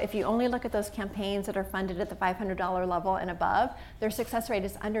Indiegogo, if you only look at those campaigns that are funded at the $500 level and above, their success rate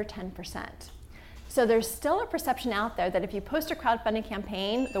is under 10%. So there's still a perception out there that if you post a crowdfunding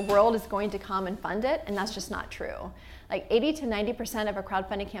campaign, the world is going to come and fund it, and that's just not true. 80 to 90% of a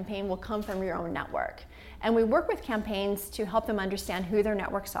crowdfunding campaign will come from your own network. And we work with campaigns to help them understand who their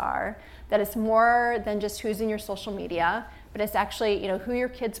networks are, that it's more than just who's in your social media, but it's actually, who your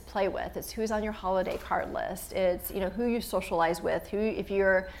kids play with. It's who's on your holiday card list. It's, who you socialize with. Who, if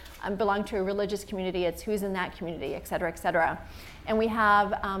you're belong to a religious community, it's who's in that community, et cetera, et cetera. And we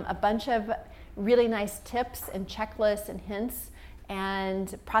have a bunch of really nice tips and checklists and hints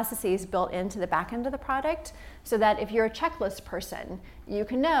and processes built into the back end of the product, so that if you're a checklist person, you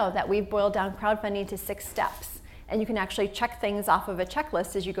can know that we've boiled down crowdfunding to 6 steps. And you can actually check things off of a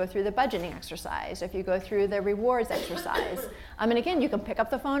checklist as you go through the budgeting exercise, if you go through the rewards exercise. And again, you can pick up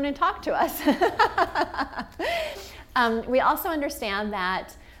the phone and talk to us. We also understand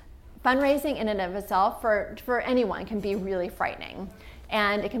that fundraising in and of itself for anyone can be really frightening,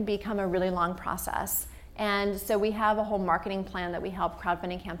 and it can become a really long process. And so we have a whole marketing plan that we help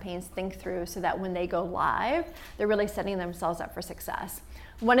crowdfunding campaigns think through, so that when they go live, they're really setting themselves up for success.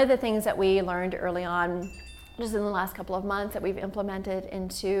 One of the things that we learned early on just in the last couple of months that we've implemented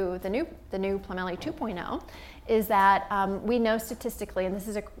into the new Plumeli 2.0 is that we know statistically, and this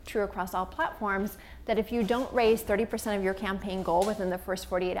is true across all platforms, that if you don't raise 30% of your campaign goal within the first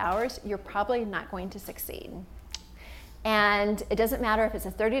 48 hours, you're probably not going to succeed. And it doesn't matter if it's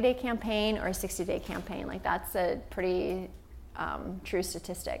a 30-day campaign or a 60-day campaign. Like, that's a pretty true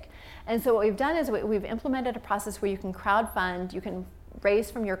statistic. And so what we've done is we've implemented a process where you can crowdfund, you can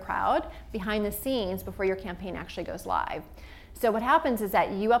raise from your crowd behind the scenes before your campaign actually goes live. So what happens is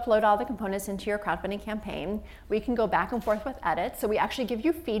that you upload all the components into your crowdfunding campaign. We can go back and forth with edits. So we actually give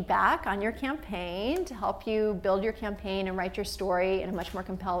you feedback on your campaign to help you build your campaign and write your story in a much more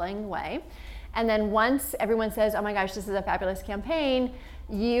compelling way. And then once everyone says, oh my gosh, this is a fabulous campaign,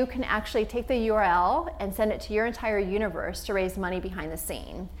 you can actually take the URL and send it to your entire universe to raise money behind the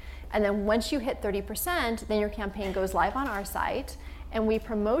scene. And then once you hit 30%, then your campaign goes live on our site, and we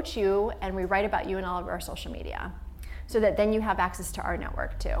promote you and we write about you in all of our social media, so that then you have access to our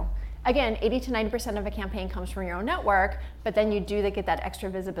network too. Again, 80 to 90% of a campaign comes from your own network, but then you do get that extra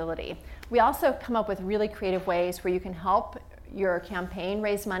visibility. We also come up with really creative ways where you can help your campaign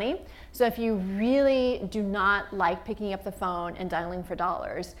raise money. So if you really do not like picking up the phone and dialing for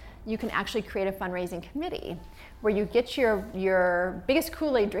dollars, you can actually create a fundraising committee where you get your biggest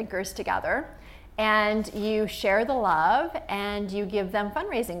Kool-Aid drinkers together, and you share the love and you give them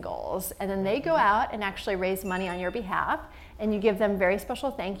fundraising goals, and then they go out and actually raise money on your behalf, and you give them very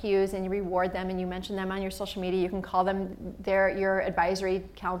special thank yous, and you reward them, and you mention them on your social media. You can call them your advisory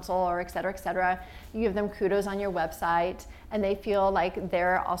council, or et cetera, et cetera. You give them kudos on your website, and they feel like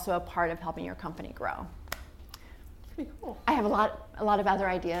they're also a part of helping your company grow. Pretty cool. I have a lot of other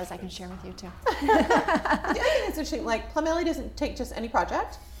ideas I can share with you too. I think it's interesting, like Plumeli doesn't take just any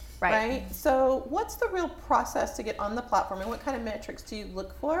project. Right. So what's the real process to get on the platform, and what kind of metrics do you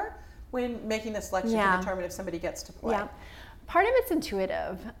look for when making the selection to determine if somebody gets to play? Yeah. Part of it's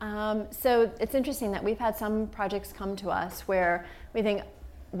intuitive. So it's interesting that we've had some projects come to us where we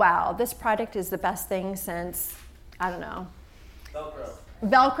wow, this product is the best thing since, I don't know.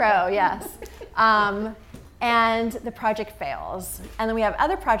 Velcro, yes. And the project fails. And then we have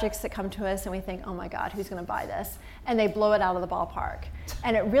other projects that come to us and we think, oh my God, who's gonna buy this? And they blow it out of the ballpark.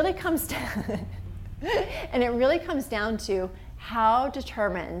 And it really comes down, to how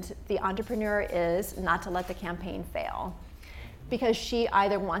determined the entrepreneur is not to let the campaign fail. Because she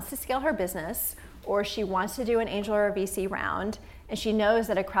either wants to scale her business, or she wants to do an angel or a VC round, and she knows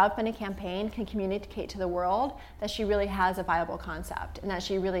that a crowdfunding campaign can communicate to the world that she really has a viable concept and that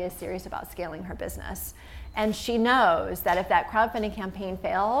she really is serious about scaling her business. And she knows that if that crowdfunding campaign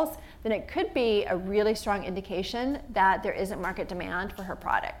fails, then it could be a really strong indication that there isn't market demand for her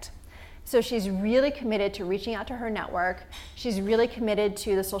product. So she's really committed to reaching out to her network. She's really committed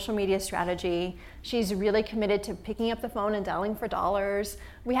to the social media strategy. She's really committed to picking up the phone and dialing for dollars.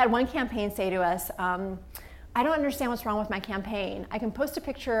 We had one campaign say to us, I don't understand what's wrong with my campaign. I can post a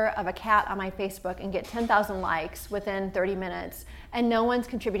picture of a cat on my Facebook and get 10,000 likes within 30 minutes, and no one's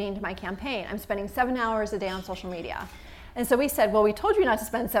contributing to my campaign. I'm spending 7 hours a day on social media. And so we said, well, we told you not to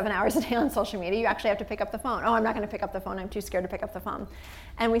spend 7 hours a day on social media. You actually have to pick up the phone. Oh, I'm not going to pick up the phone. I'm too scared to pick up the phone.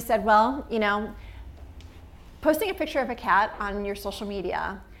 And we said, well, posting a picture of a cat on your social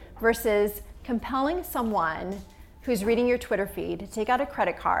media versus compelling someone who's reading your Twitter feed to take out a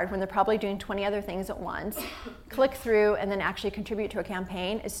credit card when they're probably doing 20 other things at once, click through, and then actually contribute to a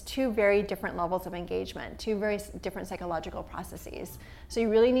campaign is two very different levels of engagement, two very different psychological processes. So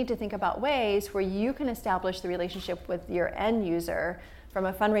you really need to think about ways where you can establish the relationship with your end user from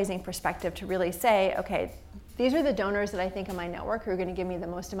a fundraising perspective to really say, okay, these are the donors that I think in my network who are going to give me the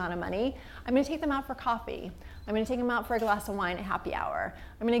most amount of money. I'm going to take them out for coffee. I'm going to take them out for a glass of wine at happy hour.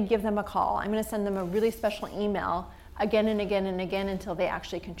 I'm going to give them a call. I'm going to send them a really special email again and again and again until they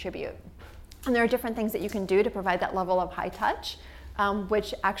actually contribute. And there are different things that you can do to provide that level of high touch,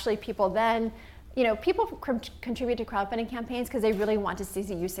 which actually people then, people contribute to crowdfunding campaigns because they really want to see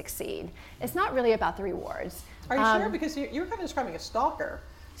you succeed. It's not really about the rewards. Are you sure? Because you're kind of describing a stalker.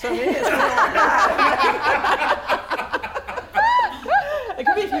 So maybe it's more like that. It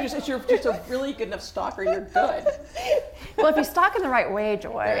could be if you're just a really good enough stalker, you're good. Well, if you stalk in the right way,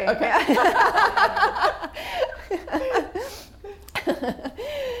 Joy. Okay.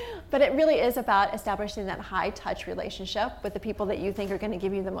 But it really is about establishing that high touch relationship with the people that you think are going to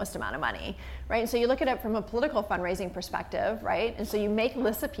give you the most amount of money, right? So you look at it from a political fundraising perspective, right? And so you make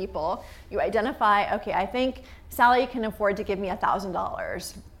lists of people, you identify, okay, I think Sally can afford to give me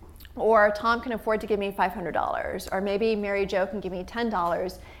 $1,000, or Tom can afford to give me $500, or maybe Mary Jo can give me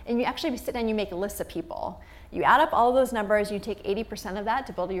 $10, and you actually sit down and you make lists of people. You add up all of those numbers, you take 80% of that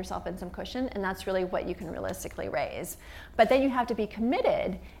to build yourself in some cushion, and that's really what you can realistically raise. But then you have to be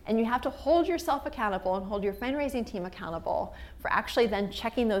committed, and you have to hold yourself accountable and hold your fundraising team accountable for actually then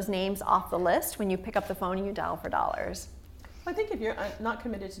checking those names off the list when you pick up the phone and you dial for dollars. I think if you're not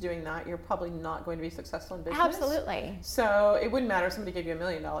committed to doing that, you're probably not going to be successful in business. Absolutely. So it wouldn't matter if somebody gave you $1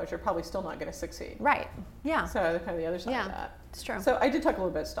 million, you're probably still not going to succeed. Right. Yeah. So kind of the other side of that. It's true. So I did talk a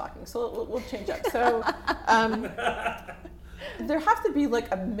little bit of stocking, so we'll change up. So there have to be like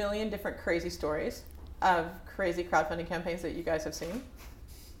 1 million different crazy stories of crazy crowdfunding campaigns that you guys have seen.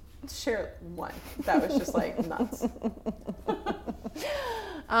 Let's share one that was just like nuts. You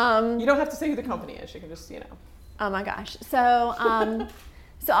don't have to say who the company is. You can just, Oh my gosh. So,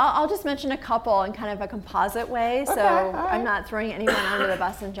 so I'll just mention a couple in kind of a composite way. So I'm not throwing anyone under the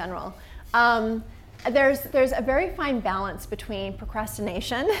bus in general. There's a very fine balance between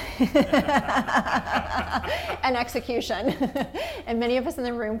procrastination and execution. And many of us in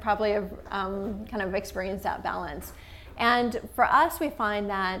the room probably have kind of experienced that balance. And for us, we find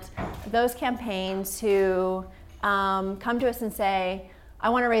that those campaigns who come to us and say, I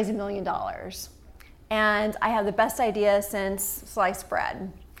want to raise $1 million. And I have the best idea since sliced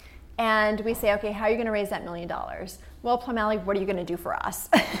bread. And we say, okay, how are you going to raise that $1 million? Well, Plum Alley, what are you going to do for us?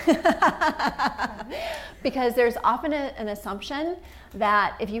 Because there's often an assumption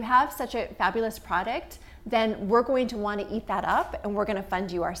that if you have such a fabulous product, then we're going to want to eat that up and we're going to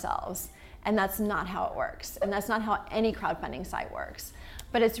fund you ourselves. And that's not how it works. And that's not how any crowdfunding site works.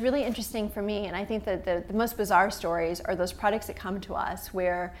 But it's really interesting for me, and I think that the most bizarre stories are those products that come to us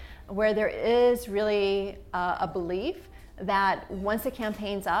where there is really a belief that once a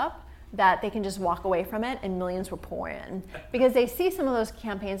campaign's up, that they can just walk away from it and millions will pour in. Because they see some of those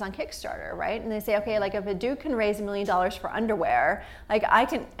campaigns on Kickstarter, right? And they say, okay, like if a dude can raise $1 million for underwear, like I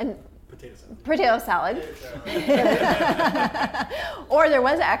can, and Potato salad. Or there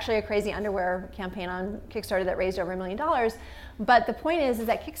was actually a crazy underwear campaign on Kickstarter that raised over $1 million. But the point is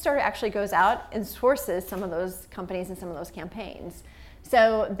that Kickstarter actually goes out and sources some of those companies and some of those campaigns.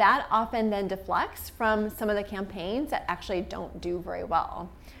 So that often then deflects from some of the campaigns that actually don't do very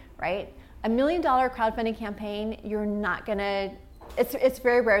well, right? $1 million crowdfunding campaign, you're not gonna, it's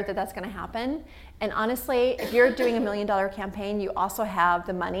very rare that that's gonna happen. And honestly, if you're doing $1 million campaign, you also have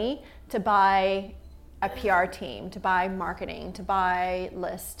the money to buy a PR team, to buy marketing, to buy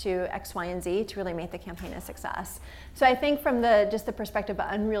lists, to X, Y, and Z to really make the campaign a success. So I think from just the perspective of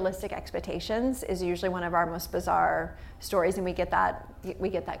unrealistic expectations is usually one of our most bizarre stories, and we get that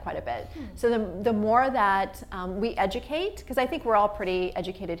quite a bit. So the more that we educate, because I think we're all pretty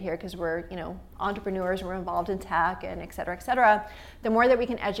educated here because we're entrepreneurs, we're involved in tech and et cetera, the more that we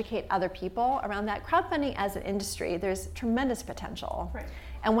can educate other people around that, crowdfunding as an industry, there's tremendous potential. Right.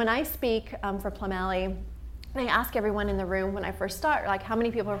 And when I speak for Plum Alley, I ask everyone in the room when I first start, like how many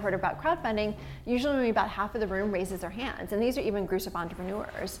people have heard about crowdfunding? Usually about half of the room raises their hands, and these are even groups of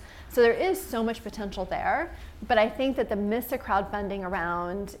entrepreneurs. So there is so much potential there, but I think that the myths of crowdfunding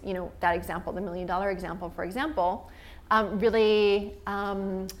around, that example, the $1 million example, for example, really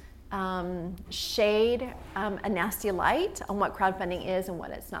shade a nasty light on what crowdfunding is and what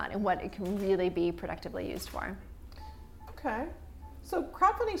it's not, and what it can really be productively used for. Okay. So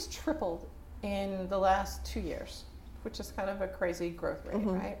crowdfunding's tripled in the last 2 years, which is kind of a crazy growth rate,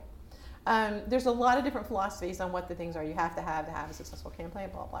 right? There's a lot of different philosophies on what the things are you have to have a successful campaign,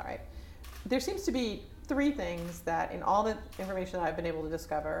 blah, blah, right? There seems to be 3 things that in all the information that I've been able to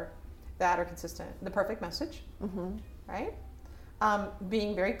discover that are consistent. The perfect message, right?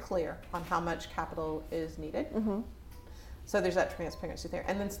 Being very clear on how much capital is needed. So there's that transparency there.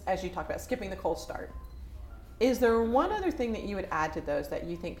 And then as you talked about, skipping the cold start. Is there one other thing that you would add to those that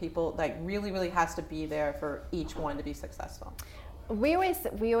you think people really has to be there for each one to be successful? We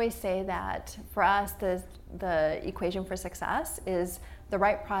always say that for us the equation for success is the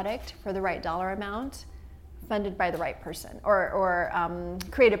right product for the right dollar amount, funded by the right person, or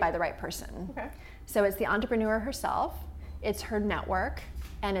created by the right person. Okay. So it's the entrepreneur herself, it's her network,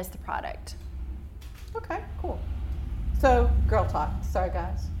 and it's the product. Okay, cool. So, girl talk. Sorry,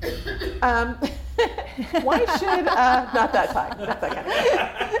 guys. Why should not that time? Not that kind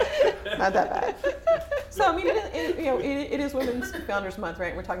of not that bad. So, I mean, it is Women's Founders Month,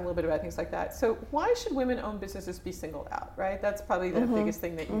 right? We're talking a little bit about things like that. So, why should women-owned businesses be singled out, right? That's probably the biggest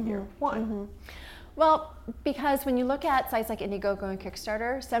thing that you hear. Why? Well, because when you look at sites like Indiegogo and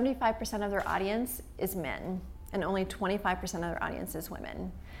Kickstarter, 75% of their audience is men, and only 25% of their audience is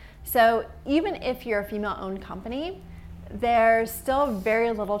women. So, even if you're a female-owned company, there's still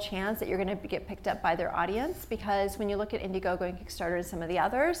very little chance that you're going to get picked up by their audience, because when you look at Indiegogo and Kickstarter and some of the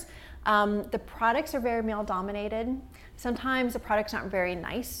others, the products are very male dominated. Sometimes the products aren't very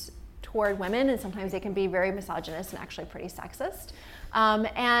nice toward women, and sometimes they can be very misogynist and actually pretty sexist.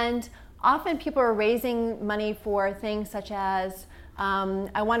 And often people are raising money for things such as,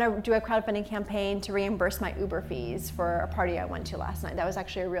 I want to do a crowdfunding campaign to reimburse my Uber fees for a party I went to last night. That was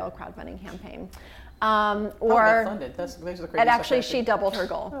actually a real crowdfunding campaing. Or funded. Those are the crazy and actually stuff she doubled her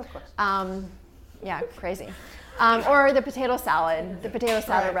goal. Oh, of course. Yeah, crazy. Or the potato salad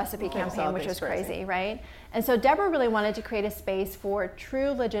Right. recipe Potato campaign, salad which thing's was crazy, crazy. right? And so Deborah really wanted to create a space for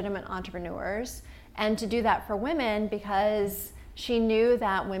true legitimate entrepreneurs, and to do that for women, because she knew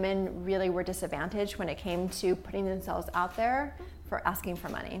that women really were disadvantaged when it came to putting themselves out there for asking for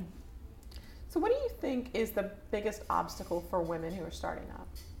money. So what do you think is the biggest obstacle for women who are starting up?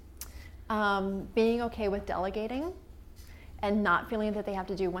 Being okay with delegating and not feeling that they have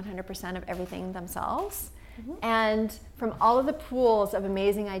to do 100% of everything themselves. And from all of the pools of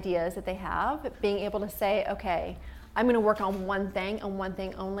amazing ideas that they have, being able to say, okay, I'm going to work on one thing and one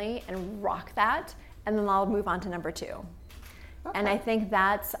thing only and rock that, and then I'll move on to number two. Okay. And I think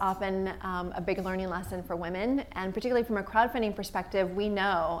that's often a big learning lesson for women. And particularly from a crowdfunding perspective, we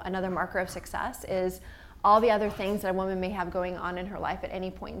know another marker of success is all the other things that a woman may have going on in her life at any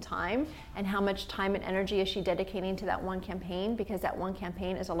point in time, and how much time and energy is she dedicating to that one campaign, because that one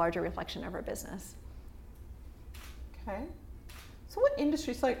campaign is a larger reflection of her business. Okay. So what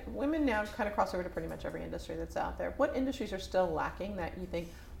industries, like women now kind of cross over to pretty much every industry that's out there. What industries are still lacking that you think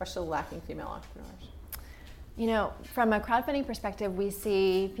are still lacking female entrepreneurs? You know, from a crowdfunding perspective, we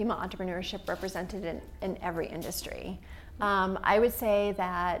see female entrepreneurship represented in every industry. I would say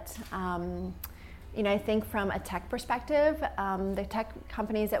that, you know, I think from a tech perspective, the tech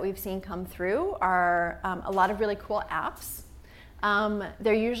companies that we've seen come through are a lot of really cool apps.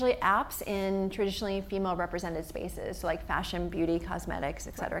 They're usually apps in traditionally female represented spaces, so like fashion, beauty, cosmetics,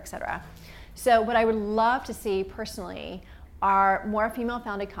 et cetera, et cetera. So what I would love to see personally are more female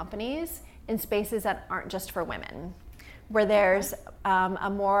founded companies in spaces that aren't just for women, where there's a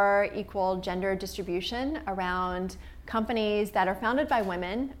more equal gender distribution around companies that are founded by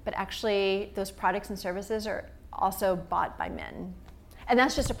women, but actually those products and services are also bought by men. And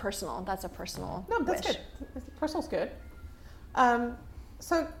that's just a personal No, that's wish. good. Personal's good.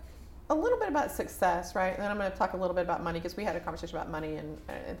 So a little bit about success, right? And then I'm going to talk a little bit about money, because we had a conversation about money and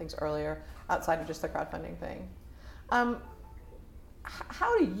things earlier outside of just the crowdfunding thing.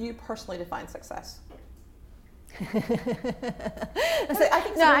 How do you personally define success? I think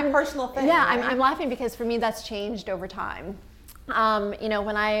it's a very personal thing. Yeah, right? I'm laughing because for me that's changed over time. You know,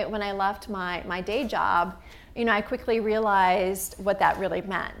 when I left my day job, you know, I quickly realized what that really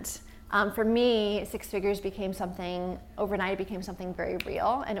meant. For me, six figures became something, overnight it became something very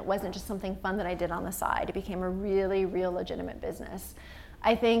real, and it wasn't just something fun that I did on the side. It became a really real legitimate business.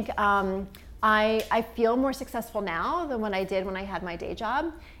 I think I feel more successful now than when I did when I had my day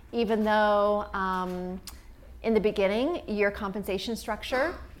job, even though in the beginning, your compensation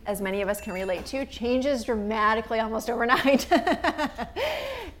structure, as many of us can relate to, changes dramatically almost overnight.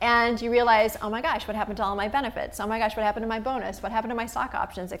 And you realize, oh my gosh, what happened to all my benefits? Oh my gosh, what happened to my bonus? What happened to my stock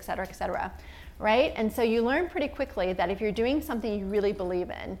options, et cetera, right? And so you learn pretty quickly that if you're doing something you really believe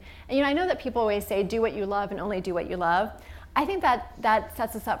in, and you know, I know that people always say, do what you love and only do what you love. I think that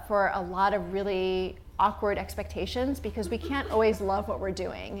sets us up for a lot of really awkward expectations, because we can't always love what we're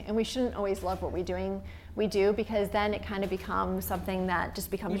doing, and we shouldn't always love what we do, because then it kind of becomes something that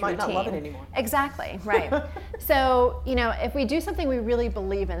just becomes routine. You might not love it anymore. Exactly, right. So, you know, if we do something we really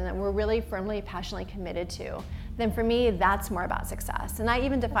believe in and we're really firmly, passionately committed to, then for me, that's more about success. And I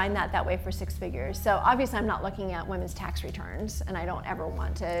even define that way for six figures. So obviously I'm not looking at women's tax returns, and I don't ever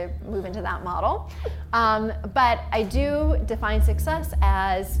want to move into that model. But I do define success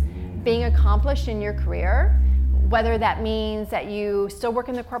as being accomplished in your career, whether that means that you still work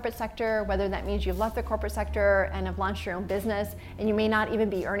in the corporate sector, whether that means you've left the corporate sector and have launched your own business, and you may not even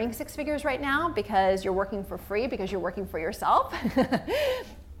be earning six figures right now because you're working for free, because you're working for yourself.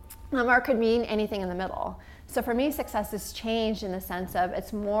 Or it could mean anything in the middle. So for me, success has changed in the sense of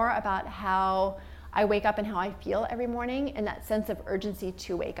it's more about how I wake up and how I feel every morning, and that sense of urgency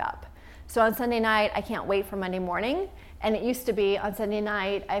to wake up. So on Sunday night, I can't wait for Monday morning. And it used to be on Sunday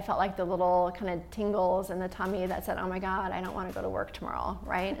night, I felt like the little kind of tingles in the tummy that said, oh my God, I don't want to go to work tomorrow,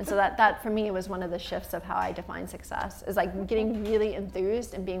 right? And so that for me was one of the shifts of how I define success, is like getting really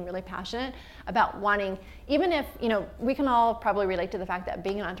enthused and being really passionate about wanting, even if, you know, we can all probably relate to the fact that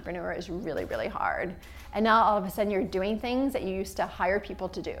being an entrepreneur is really, really hard. And now all of a sudden you're doing things that you used to hire people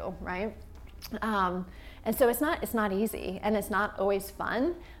to do, right? And so it's not easy, and it's not always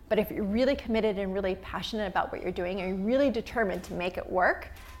fun. But if you're really committed and really passionate about what you're doing, and you're really determined to make it work,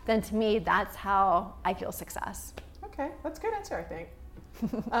 then to me, that's how I feel success. Okay, that's a good answer, I think.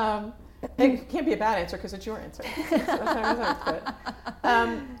 It can't be a bad answer because it's your answer. That's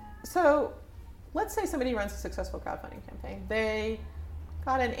good. So let's say somebody runs a successful crowdfunding campaign. They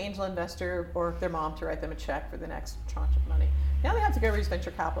got an angel investor or their mom to write them a check for the next tranche of money. Now they have to go raise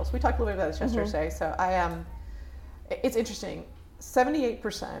venture capital. So we talked a little bit about this yesterday. So it's interesting.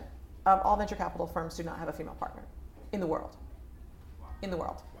 78% of all venture capital firms do not have a female partner in the world.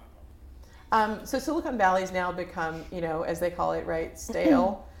 So Silicon Valley's now become, as they call it, right,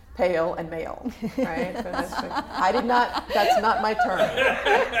 stale, pale, and male, right? That's not my term.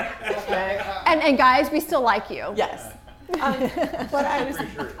 Okay. And guys, we still like you. Yes. But I was,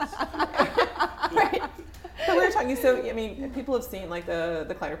 right. So we were talking, people have seen like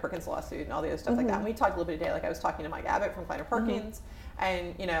the Kleiner Perkins lawsuit and all the other stuff like that. And we talked a little bit today, like I was talking to Mike Abbott from Kleiner Perkins,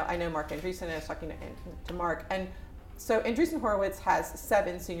 and I know Mark Andreessen, and I was talking to Mark. And so Andreessen Horowitz has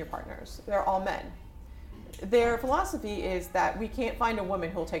 7 senior partners. They're all men. Their philosophy is that we can't find a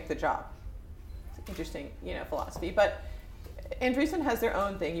woman who'll take the job. It's an interesting, philosophy. But Andreessen has their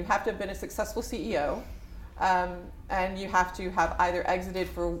own thing. You have to have been a successful CEO. And you have to have either exited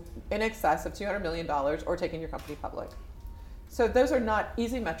for in excess of $200 million or taken your company public. So those are not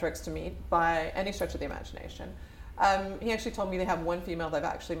easy metrics to meet by any stretch of the imagination. He actually told me they have one female they've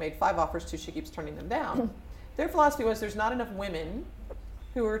actually made 5 offers to. She keeps turning them down. Their philosophy was there's not enough women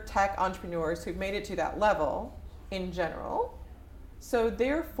who are tech entrepreneurs who've made it to that level in general. So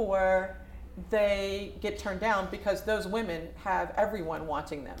therefore, they get turned down because those women have everyone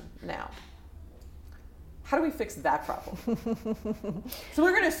wanting them now. How do we fix that problem? So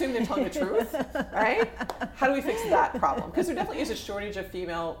we're going to assume they're telling the truth, right? How do we fix that problem? Because there definitely is a shortage of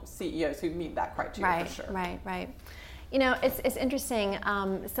female CEOs who meet that criteria for sure. Right. It's interesting.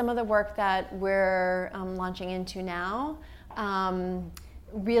 Some of the work that we're launching into now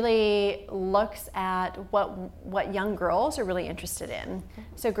really looks at what young girls are really interested in.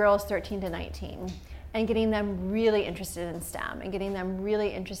 So girls 13 to 19. And getting them really interested in STEM, and getting them really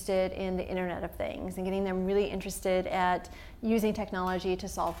interested in the Internet of Things, and getting them really interested at using technology to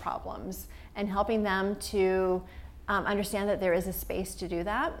solve problems, and helping them to understand that there is a space to do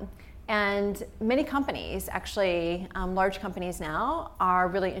that. And many companies, actually large companies now, are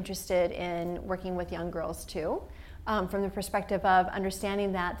really interested in working with young girls too, from the perspective of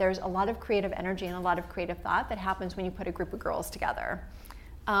understanding that there's a lot of creative energy and a lot of creative thought that happens when you put a group of girls together.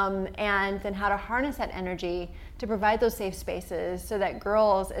 And then how to harness that energy to provide those safe spaces so that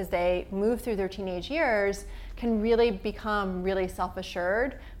girls, as they move through their teenage years, can really become really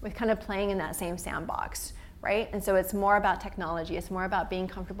self-assured with kind of playing in that same sandbox, right? And so it's more about technology, it's more about being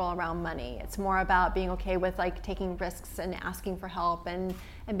comfortable around money, it's more about being okay with like taking risks and asking for help and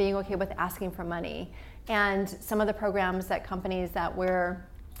being okay with asking for money. And some of the programs that companies that we're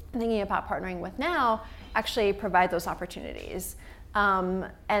thinking about partnering with now actually provide those opportunities.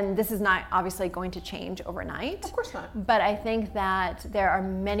 And this is not obviously going to change overnight. Of course not. But I think that there are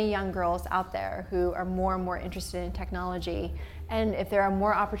many young girls out there who are more and more interested in technology. And if there are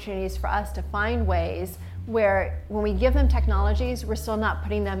more opportunities for us to find ways where when we give them technologies, we're still not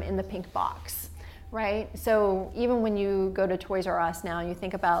putting them in the pink box, right? So even when you go to Toys R Us now and you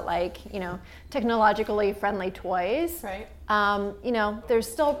think about technologically friendly toys, right?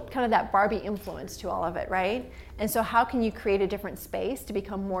 There's still kind of that Barbie influence to all of it, right? And so how can you create a different space to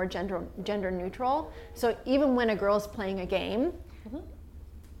become more gender neutral? So even when a girl's playing a game,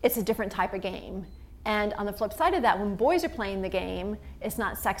 it's a different type of game. And on the flip side of that, when boys are playing the game, it's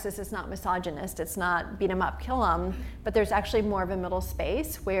not sexist, it's not misogynist, it's not beat 'em up, kill 'em, but there's actually more of a middle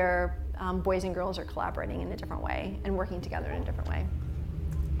space where boys and girls are collaborating in a different way and working together in a different way.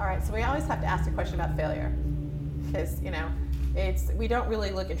 All right, so we always have to ask a question about failure, because we don't really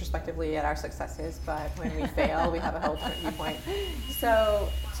look introspectively at our successes, but when we fail, we have a whole different viewpoint. So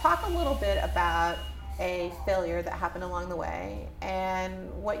talk a little bit about a failure that happened along the way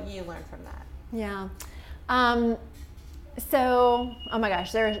and what you learned from that. Yeah. So, oh my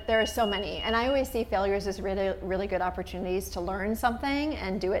gosh, there are so many. And I always see failures as really, really good opportunities to learn something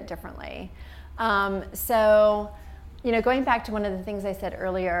and do it differently. Going back to one of the things I said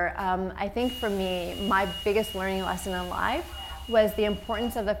earlier, I think for me, my biggest learning lesson in life was the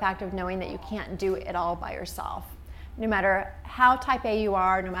importance of the fact of knowing that you can't do it all by yourself. No matter how type A you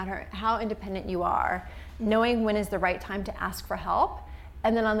are, no matter how independent you are, knowing when is the right time to ask for help.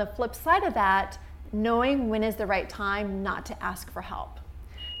 And then on the flip side of that, knowing when is the right time not to ask for help.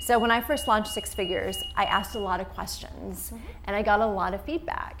 So when I first launched Six Figures, I asked a lot of questions and I got a lot of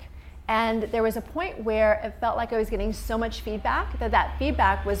feedback. And there was a point where it felt like I was getting so much feedback that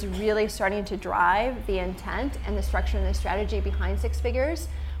feedback was really starting to drive the intent and the structure and the strategy behind Six Figures,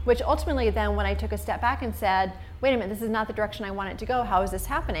 which ultimately then when I took a step back and said, wait a minute, this is not the direction I want it to go, how is this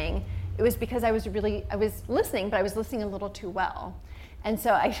happening? It was because I was listening, but I was listening a little too well. And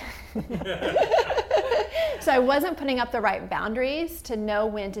so so I wasn't putting up the right boundaries to know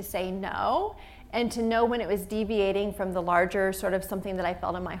when to say no, and to know when it was deviating from the larger sort of something that I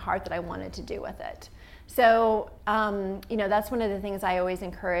felt in my heart that I wanted to do with it. So, that's one of the things I always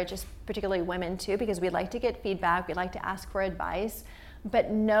encourage, particularly women too, because we like to get feedback, we like to ask for advice,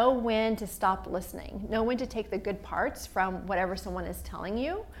 but know when to stop listening. Know when to take the good parts from whatever someone is telling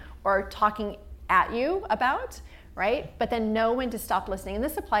you or talking at you about, right? But then know when to stop listening. And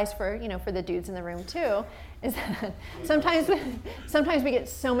this applies for the dudes in the room too, is that sometimes we get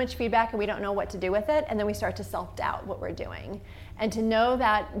so much feedback and we don't know what to do with it, and then we start to self-doubt what we're doing. And to know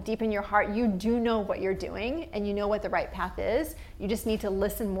that deep in your heart, you do know what you're doing and you know what the right path is. You just need to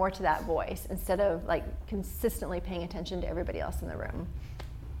listen more to that voice instead of consistently paying attention to everybody else in the room.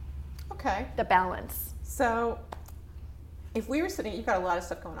 Okay. The balance. So if we were sitting, you've got a lot of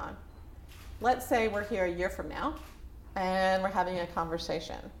stuff going on. Let's say we're here a year from now and we're having a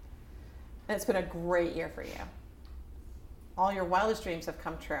conversation. And it's been a great year for you. All your wildest dreams have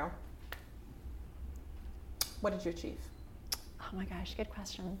come true. What did you achieve? Oh my gosh, good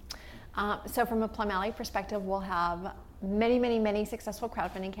question. So from a Plum Alley perspective, we'll have many, many, many successful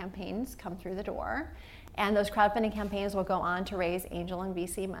crowdfunding campaigns come through the door. And those crowdfunding campaigns will go on to raise angel and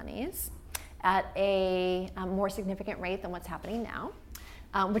VC monies at a more significant rate than what's happening now.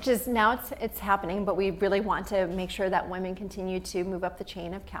 Which is now it's happening, but we really want to make sure that women continue to move up the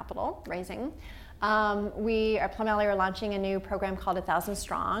chain of capital raising. We at Plum Alley are launching a new program called 1,000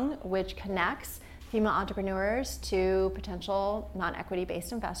 Strong, which connects female entrepreneurs to potential non-equity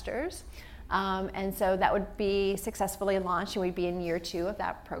based investors. And so that would be successfully launched, and we'd be in year 2 of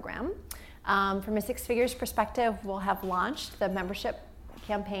that program. From a Six Figures perspective, we'll have launched the membership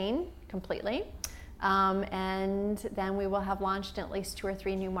campaign completely. And then we will have launched in at least 2 or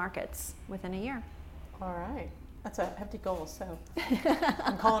 3 new markets within a year. All right. That's a hefty goal, so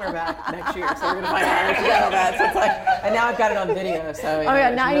I'm calling her back next year, so we're going to find out where she got that. So it's and now I've got it on video, so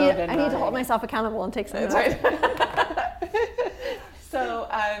now I need to hold myself accountable and take some That's right. So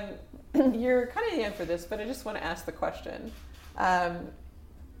you're kind of in for this, but I just want to ask the question.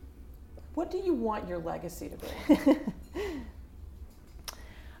 What do you want your legacy to be?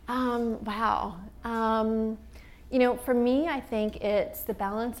 Wow. For me, I think it's the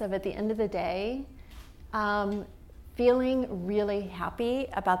balance of, at the end of the day, feeling really happy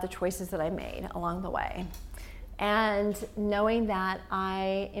about the choices that I made along the way. And knowing that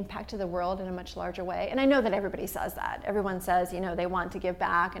I impacted the world in a much larger way. And I know that everybody says that. Everyone says, they want to give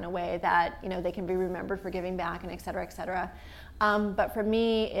back in a way that, they can be remembered for giving back, and et cetera, et cetera. But for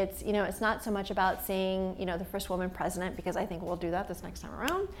me, it's not so much about seeing, the first woman president, because I think we'll do that this next time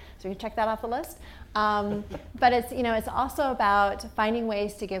around. So you can check that off the list. But it's also about finding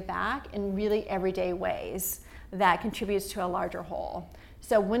ways to give back in really everyday ways that contributes to a larger whole.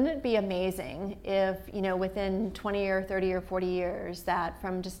 So wouldn't it be amazing if, within 20 or 30 or 40 years, that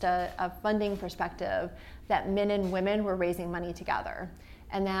from just a funding perspective, that men and women were raising money together,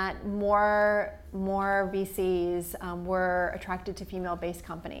 and that more VCs were attracted to female-based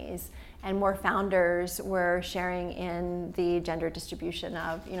companies, and more founders were sharing in the gender distribution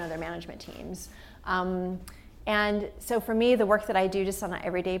of their management teams. And so for me, the work that I do just on an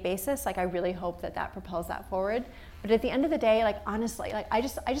everyday basis, I really hope that propels that forward. But at the end of the day, honestly, I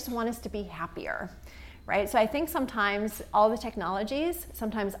just want us to be happier, right? So I think sometimes all the technologies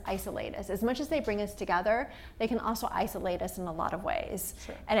sometimes isolate us. As much as they bring us together, they can also isolate us in a lot of ways.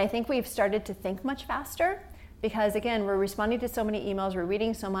 Sure. And I think we've started to think much faster, because again, we're responding to so many emails, we're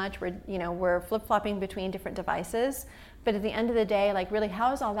reading so much, we're flip-flopping between different devices. But at the end of the day, really,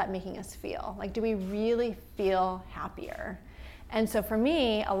 how is all that making us feel? Do we really feel happier? And so for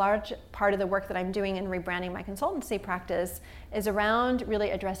me, a large part of the work that I'm doing in rebranding my consultancy practice is around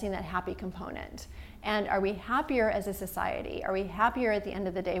really addressing that happy component. And are we happier as a society? Are we happier at the end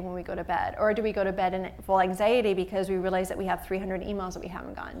of the day when we go to bed? Or do we go to bed in full anxiety because we realize that we have 300 emails that we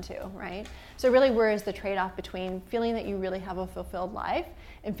haven't gotten to, right? So really, where is the trade-off between feeling that you really have a fulfilled life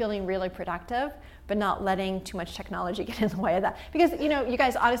and feeling really productive, but not letting too much technology get in the way of that? Because, you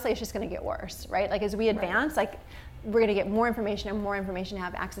guys, honestly, it's just gonna get worse, right? As we advance, we're gonna get more information and more information,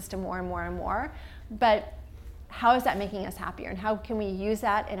 have access to more and more and more. But how is that making us happier, and how can we use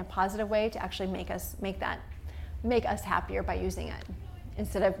that in a positive way to actually make us happier by using it,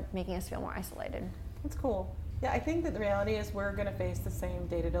 instead of making us feel more isolated? That's cool. Yeah, I think that the reality is we're going to face the same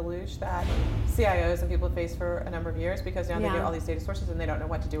data deluge that CIOs and people have faced for a number of years, because now they get all these data sources and they don't know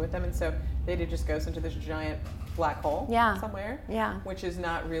what to do with them, and so data just goes into this giant black hole somewhere, which is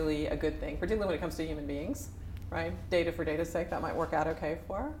not really a good thing, particularly when it comes to human beings, right? Data for data's sake, that might work out okay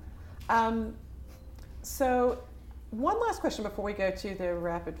for. So one last question before we go to the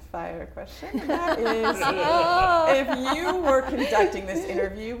rapid fire question, and that is, if you were conducting this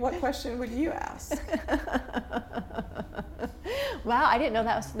interview, what question would you ask? Wow, I didn't know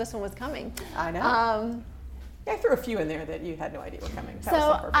this one was coming. I know. I threw a few in there that you had no idea were coming. That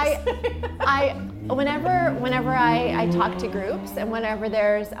was so whenever I talk to groups, and whenever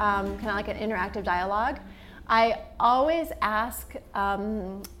there's kind of like an interactive dialogue, I always ask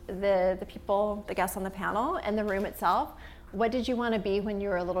the people, the guests on the panel and the room itself, what did you want to be when you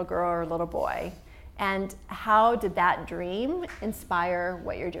were a little girl or a little boy? And how did that dream inspire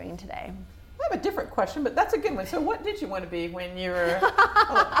what you're doing today? I have a different question, but that's a good one. So what did you want to be when you were,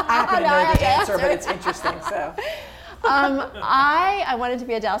 I happen to know the answer, but it's interesting, so. I wanted to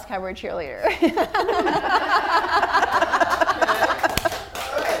be a Dallas Cowboy cheerleader.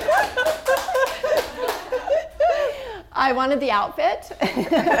 I wanted the outfit.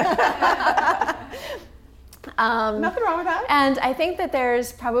 Nothing wrong with that. And I think that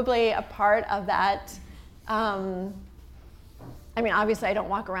there's probably a part of that. I mean, obviously, I don't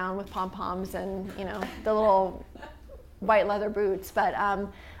walk around with pom-poms and, the little white leather boots, but I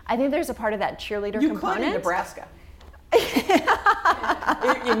think there's a part of that cheerleader component. You could in Nebraska.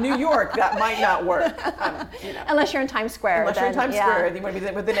 In New York, that might not work. Unless you're in Times Square. Unless you're in Times Square, you want to be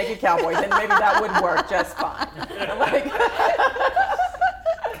with the naked cowboy, then maybe that would work just fine.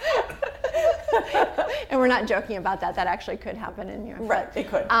 And we're not joking about that. That actually could happen in Europe. Right, it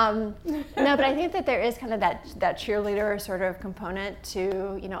could. No, but I think that there is kind of that cheerleader sort of component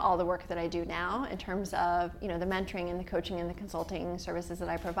to all the work that I do now in terms of the mentoring and the coaching and the consulting services that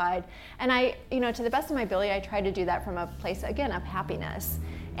I provide. And I, to the best of my ability, I try to do that from a place again of happiness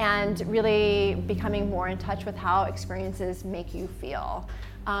and really becoming more in touch with how experiences make you feel.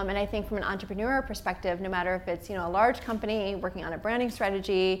 And I think from an entrepreneur perspective, no matter if it's a large company working on a branding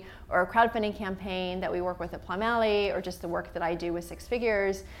strategy or a crowdfunding campaign that we work with at Plum Alley, or just the work that I do with Six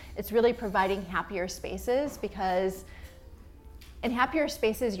Figures, it's really providing happier spaces, because in happier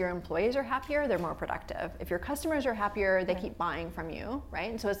spaces, your employees are happier, they're more productive. If your customers are happier, they keep buying from you,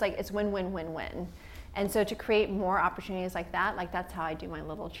 right? And so it's win, win, win, win. And so to create more opportunities like that, that's how I do my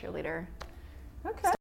little cheerleader. Okay.